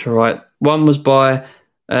S23 Ultra. Right, one was by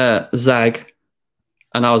Zag,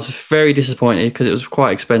 and I was very disappointed because it was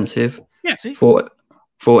quite expensive. Yeah. See. Thought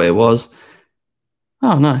it was.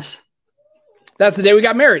 Oh, nice. That's the day we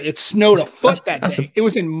got married. It snowed a foot that day. It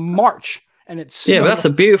was in March, and it snowed. Yeah, but that's a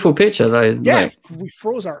beautiful picture, though. Yeah, we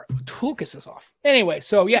froze our tulkuses off. Anyway,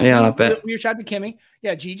 so I bet. We reached out to Kimmy.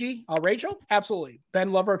 Yeah, Gigi, Rachel, absolutely.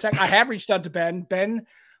 Ben, love our tech. I have reached out to Ben. Ben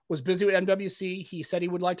was busy with MWC. He said he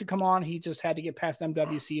would like to come on. He just had to get past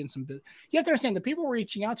MWC and some. You have to understand the people we're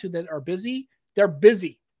reaching out to that are busy. They're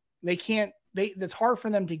busy. They can't. It's hard for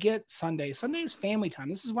them to get Sunday. Sunday is family time.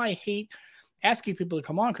 This is why I hate asking people to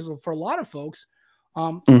come on, because for a lot of folks,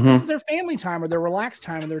 this is their family time or their relaxed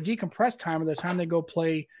time or their decompressed time or their time they go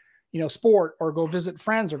play, sport or go visit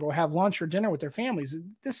friends or go have lunch or dinner with their families.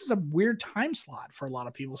 This is a weird time slot for a lot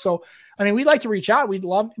of people. So, I mean, we'd like to reach out. We'd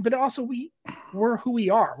love, but also we're who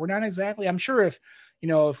we are. We're not exactly, I'm sure if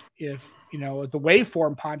the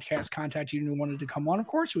Waveform podcast contacted you and wanted to come on, of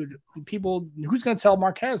course, people, who's going to tell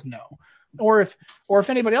Marquez no? Or if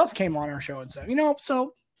anybody else came on our show and said,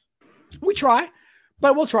 so we try,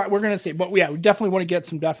 but we'll try. We're going to see. But yeah, we definitely want to get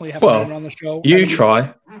some, definitely have someone on the show. You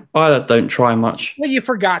try. I don't try much. Well, you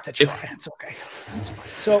forgot to try. It's okay. It's fine.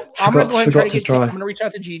 So I'm going to go ahead and try to get, I'm going to reach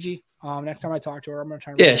out to Gigi. Next time I talk to her, I'm going to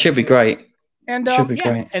try to it should be great. And should be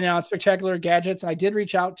great. And now Spectacular Gadgets. And I did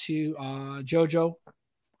reach out to JoJo.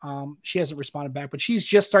 She hasn't responded back, but she's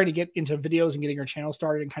just starting to get into videos and getting her channel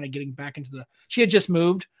started and kind of getting back into she had just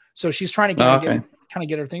moved. So she's trying to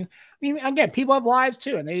get her things. I mean, again, people have lives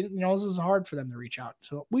too, and they, this is hard for them to reach out.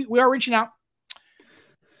 So we are reaching out.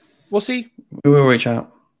 We'll see. We will reach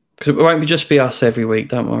out because it won't just be us every week.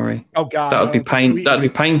 Don't worry. Oh God, that would be pain. That'd be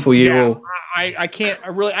painful. You all. I can't.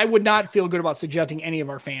 I would not feel good about subjecting any of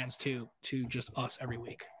our fans to just us every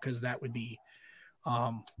week, because that would be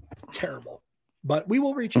terrible. But we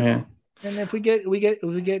will reach out. Yeah. And if we get,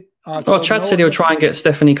 Chad said he'll try and get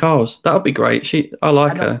Stephanie Carls. That would be great. I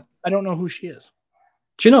like her. I don't know who she is.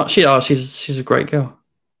 Do you not? She's a great girl.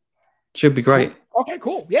 She'll be great. Okay,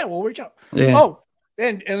 cool. Yeah, we'll reach out. Yeah. Oh,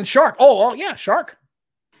 and Shark. Oh yeah, Shark.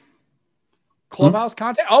 Clubhouse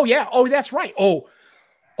contact. Oh yeah. Oh, that's right. Oh,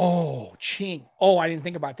 Oh, Ching. Oh, I didn't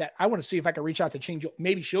think about that. I want to see if I can reach out to Ching.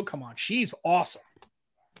 Maybe she'll come on. She's awesome.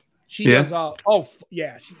 She Yeah. does.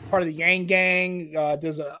 She's part of the Yang Gang.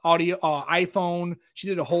 Does a audio iPhone. She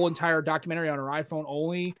did a whole entire documentary on her iPhone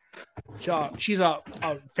only. She's a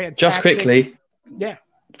fantastic. Just quickly. Yeah.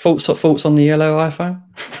 Thoughts on the yellow iPhone?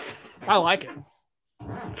 I like it.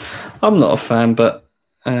 I'm not a fan, but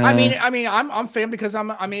I'm a fan because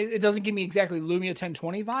it doesn't give me exactly Lumia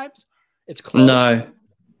 1020 vibes. It's close. No.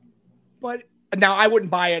 But now I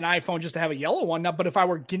wouldn't buy an iPhone just to have a yellow one. But if I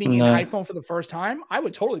were getting an iPhone for the first time, I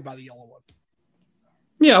would totally buy the yellow one.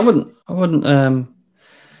 Yeah, I wouldn't.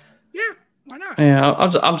 Yeah, why not? Yeah,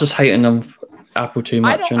 I'm just hating on Apple too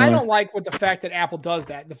much. I don't like the fact that Apple does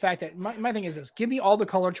that. The fact that my thing is this: give me all the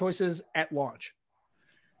color choices at launch.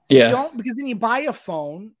 Yeah. Don't, because then you buy a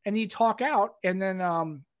phone and you talk out, and then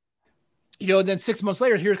then 6 months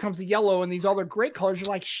later, here comes the yellow and these other great colors. You're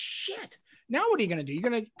like, shit. Now what are you going to do? You're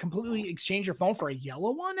going to completely exchange your phone for a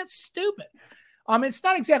yellow one? That's stupid. It's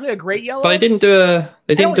not exactly a great yellow. But they didn't do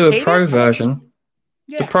a Pro version.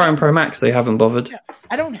 Yeah, the Pro and Pro Max, they haven't bothered. Yeah.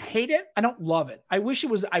 I don't hate it. I don't love it. I wish it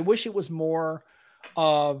was more the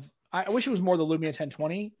Lumia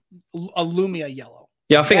 1020, a Lumia yellow.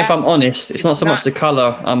 Yeah, I think if I'm honest, it's not so much the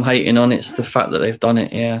color I'm hating on, it's the fact that they've done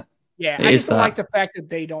it. Yeah. Yeah, I just don't like the fact that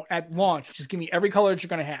they don't at launch. Just give me every color that you're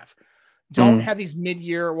going to have. Don't have these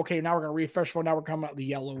mid-year. Okay, now we're going to refresh phone. Now we're coming out with the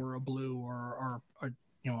yellow or a blue or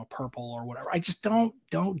a purple or whatever. I just don't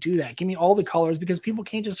do that. Give me all the colors, because people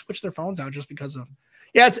can't just switch their phones out just because of.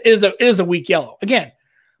 Yeah, it is a weak yellow. Again,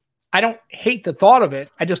 I don't hate the thought of it.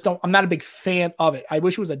 I'm not a big fan of it. I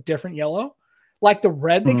wish it was a different yellow, like the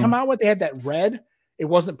red they come out with. They had that red. It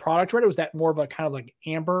wasn't product red. It was that more of a kind of like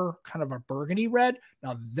amber, kind of a burgundy red.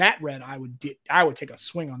 Now that red, I would take a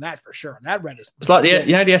swing on that for sure. That red is. It's like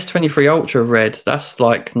the S23 Ultra red. That's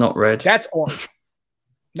like not red. That's orange.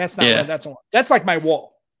 That's not red. That's orange. That's like my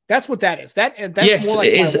wall. That's what that is. That's yes, more like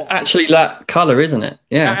it is actually that color, isn't it?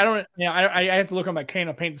 Yeah. I don't. I have to look on my can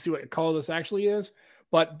of paint to see what color this actually is.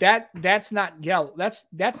 But that's not yellow.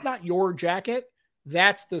 That's not your jacket.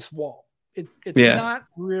 That's this wall. It's not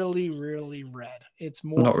really, really red. It's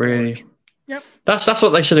more not really. Orange. Yep. That's what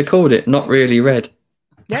they should have called it. Not really red.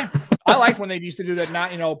 Yeah, I liked when they used to do that.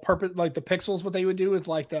 Not purpose, like the pixels. What they would do with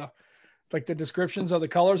like the descriptions of the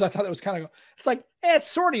colors. I thought it was kind of. It's like it's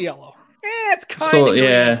sort of yellow. It's kind of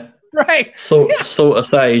green. Right. Sort of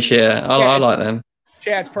sage. Yeah, I like them.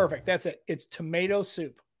 Yeah, it's perfect. That's it. It's tomato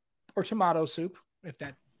soup or tomato soup.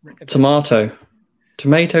 Tomato.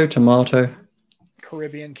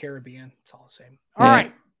 Caribbean. It's all the same. All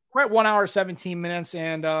right. We're at 1 hour, 17 minutes,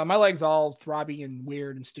 and my leg's all throbby and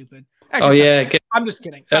weird and stupid. Actually, I'm just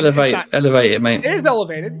kidding. Elevate it, mate. It is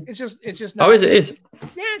elevated. It's just not. Oh, is it?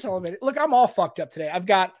 Yeah, it's elevated. Look, I'm all fucked up today. I've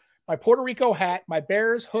got my Puerto Rico hat, my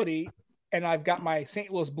Bears hoodie, and I've got my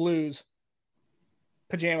St. Louis Blues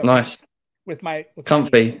pajama. Nice. With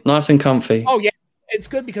comfy. Nice and comfy. Oh, yeah. It's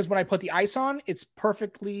good because when I put the ice on, it's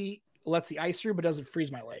perfectly lets the ice through, but doesn't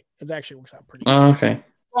freeze my leg. It actually works out pretty good. Oh, okay.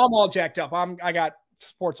 So I'm all jacked up. I got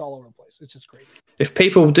sports all over the place. It's just crazy. If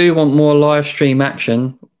people do want more live stream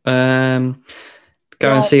action, go and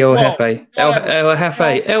see El Jefe. El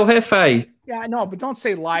Jefe. Yeah, I know, but don't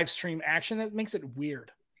say live stream action. It makes it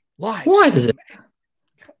weird. Live. Why does it?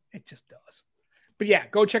 It just does. But yeah,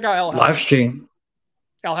 go check out El Jefe. Live stream.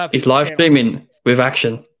 El Jefe. He's live streaming with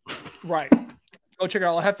action. Right. Go check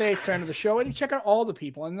out El Jefe, friend of the show, and you check out all the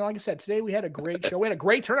people. And like I said, today we had a great show. We had a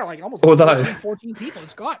great turnout, like almost 14 people.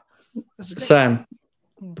 It's got. Sam,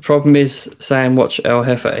 the problem is, Sam, watch El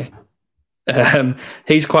Jefe.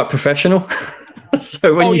 He's quite professional.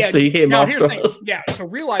 So when you see him after us. Yeah, so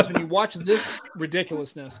realize when you watch this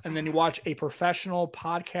ridiculousness and then you watch a professional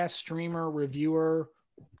podcast streamer, reviewer,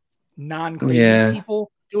 non-crazy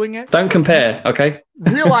people doing it. Don't compare, okay?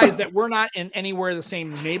 Realize that we're not in anywhere the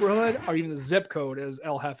same neighborhood or even the zip code as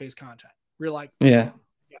El Jefe's content.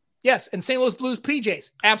 Yes, and St. Louis Blues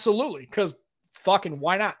PJs, absolutely, because fucking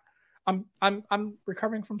why not? I'm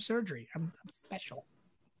recovering from surgery. I'm special.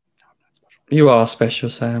 No, I'm not special. You are special,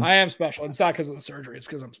 Sam. I am special. It's not because of the surgery. It's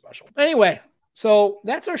because I'm special. Anyway, so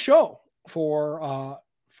that's our show for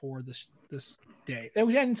this day.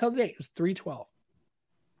 We didn't tell the date. It was 3/12.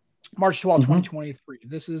 March 12th, 2023.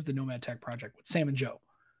 This is the Nomad Tech Project with Sam and Joe.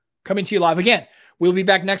 Coming to you live again. We'll be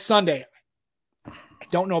back next Sunday. I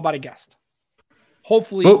don't know about a guest.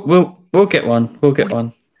 Hopefully. We'll get one. We'll get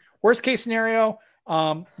one. Worst case scenario,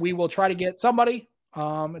 we will try to get somebody.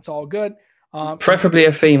 It's all good. Preferably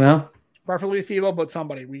a female. Preferably a female, but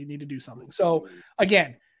somebody. We need to do something. So,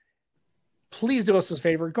 again, please do us this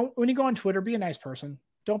favor. When you go on Twitter, be a nice person.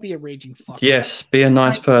 Don't be a raging fuck. Yes, be a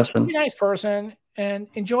nice person. Be a nice person. and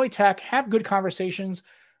enjoy tech. Have good conversations.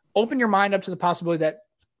 Open your mind up to the possibility that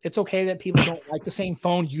it's okay that people don't like the same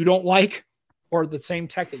phone you don't like, or the same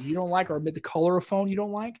tech that you don't like, or the color of phone you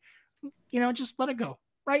don't like. Just let it go,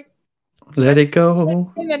 right? Let it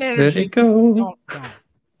go. Spend that energy. Let it go. Don't.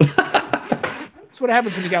 That's what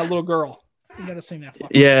happens when you got a little girl. You got to sing that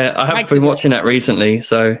fucking song. I have been watching that recently,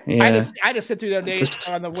 so yeah. I just sit through the day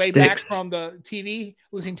on the way back from the TV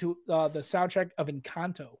listening to the soundtrack of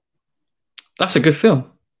Encanto. That's a good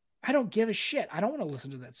film. I don't give a shit. I don't want to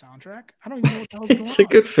listen to that soundtrack. I don't even know what the hell's going on. It's a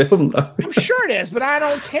good film, though. I'm sure it is, but I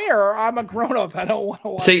don't care. I'm a grown-up. I don't want to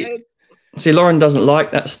watch it. See, Lauren doesn't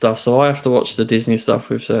like that stuff, so I have to watch the Disney stuff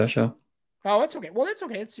with Saoirse. Oh, that's okay. Well, that's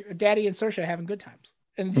okay. It's your daddy and Saoirse having good times.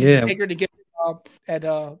 And did you take her to get at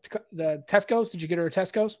the Tesco's? Did you get her at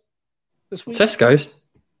Tesco's this week? Tesco's? Is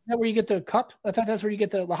that where you get the cup? I thought that's where you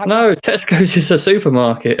get the hot No, chocolate. Tesco's is a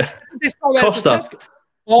supermarket. They sell that Costa. At the Tesco.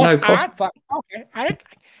 Well, No, Costa. Okay. I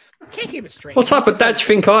can't keep it straight. What type of dad do you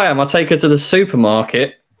think I am? I take her to the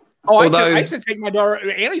supermarket. Oh, I used to take my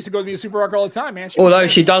daughter. Anna used to go to the supermarket all the time, man. Although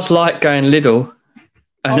she does like going Lidl.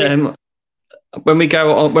 And when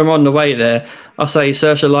we're on the way there, I say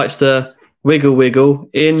Saoirse likes to wiggle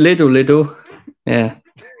in Lidl. Yeah.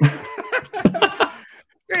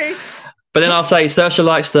 But then I'll say Saoirse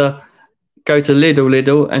likes to go to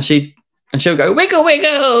Lidl, and she'll go wiggle.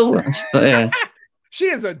 Yeah. She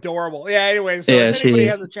is adorable. Yeah. Anyway, so if anybody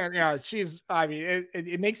has a chance, she's. I mean,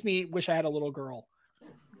 it makes me wish I had a little girl.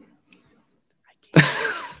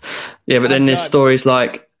 Yeah, but then there's stories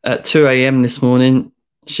like at 2 a.m. this morning,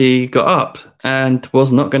 she got up and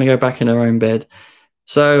was not going to go back in her own bed.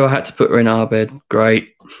 So I had to put her in our bed.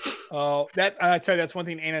 Great. Oh, I tell you, that's one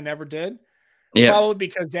thing Anna never did. Yeah. Probably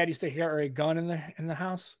because Dad used to carry a gun in the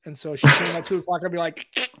house, and so she came at 2 o'clock. I'd be like,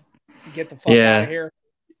 "Get the fuck out of here!"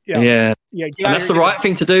 Yeah. And that's the right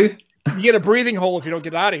thing to do. You get a breathing hole if you don't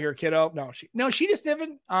get out of here, kiddo. She just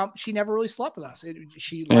didn't. She never really slept with us.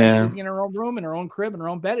 She liked sleeping in her own room, in her own crib, in her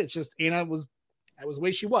own bed. It's just Anna was the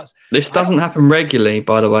way she was. This doesn't happen regularly,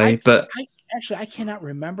 by the way. I cannot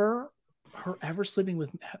remember her ever sleeping with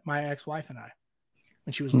my ex-wife and I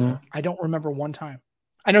when she was little. I don't remember one time.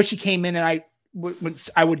 I know she came in and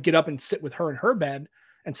I would get up and sit with her in her bed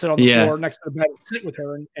and sit on the floor next to the bed and sit with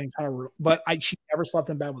her and kind of. But she never slept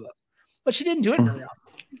in bed with us. But she didn't do it very often.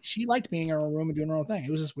 She liked being in her own room and doing her own thing.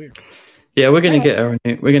 It was just weird. Yeah, we're gonna get her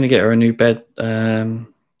a new bed. That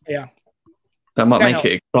might make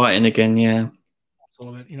it exciting again. Yeah, a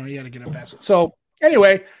little bit. You got to get it past it. So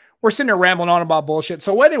anyway, we're sitting there rambling on about bullshit.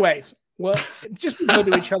 So anyways, well, just be good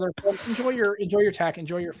to each other. Enjoy your tech.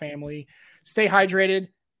 Enjoy your family. Stay hydrated.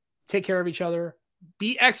 Take care of each other.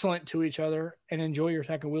 Be excellent to each other, and enjoy your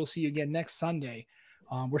tech. And we'll see you again next Sunday.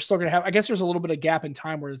 We're still going to have, I guess there's a little bit of gap in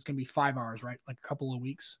time where it's going to be 5 hours, right? Like a couple of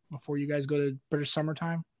weeks before you guys go to British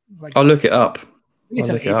summertime. I'll look it up. It's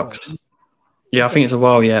in April. Yeah, I think it's a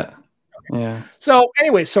while yet. Okay. Yeah. So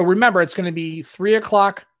anyway, remember, it's going to be 3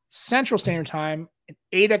 o'clock Central Standard Time and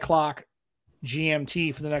 8 o'clock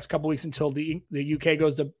GMT for the next couple of weeks until the UK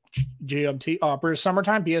goes to GMT, British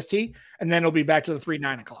summertime, BST, and then it'll be back to the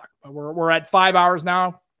 9 o'clock. But we're at 5 hours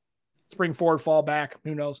now. Spring forward, fall back,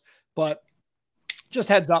 who knows? But just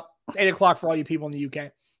heads up, 8 o'clock for all you people in the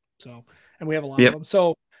UK. So, and we have a lot of them.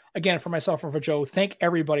 So again, for myself and for Joe, thank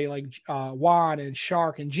everybody like Juan and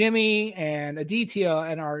Shark and Jimmy and Aditya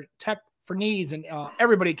and our Tech for Needs and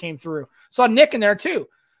everybody came through. Saw Nick in there too.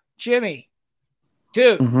 Jimmy,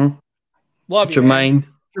 dude, love you, Jermaine.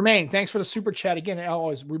 Jermaine, thanks for the super chat again. I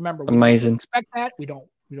always remember, we amazing. Don't expect that. We don't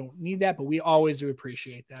need that, but we always do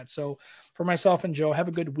appreciate that. So for myself and Joe, have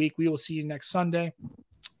a good week. We will see you next Sunday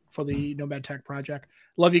for the Nomad Tech Project.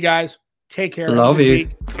 Love you guys. Take care. Love you. Week.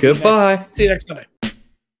 Goodbye. See you next Sunday.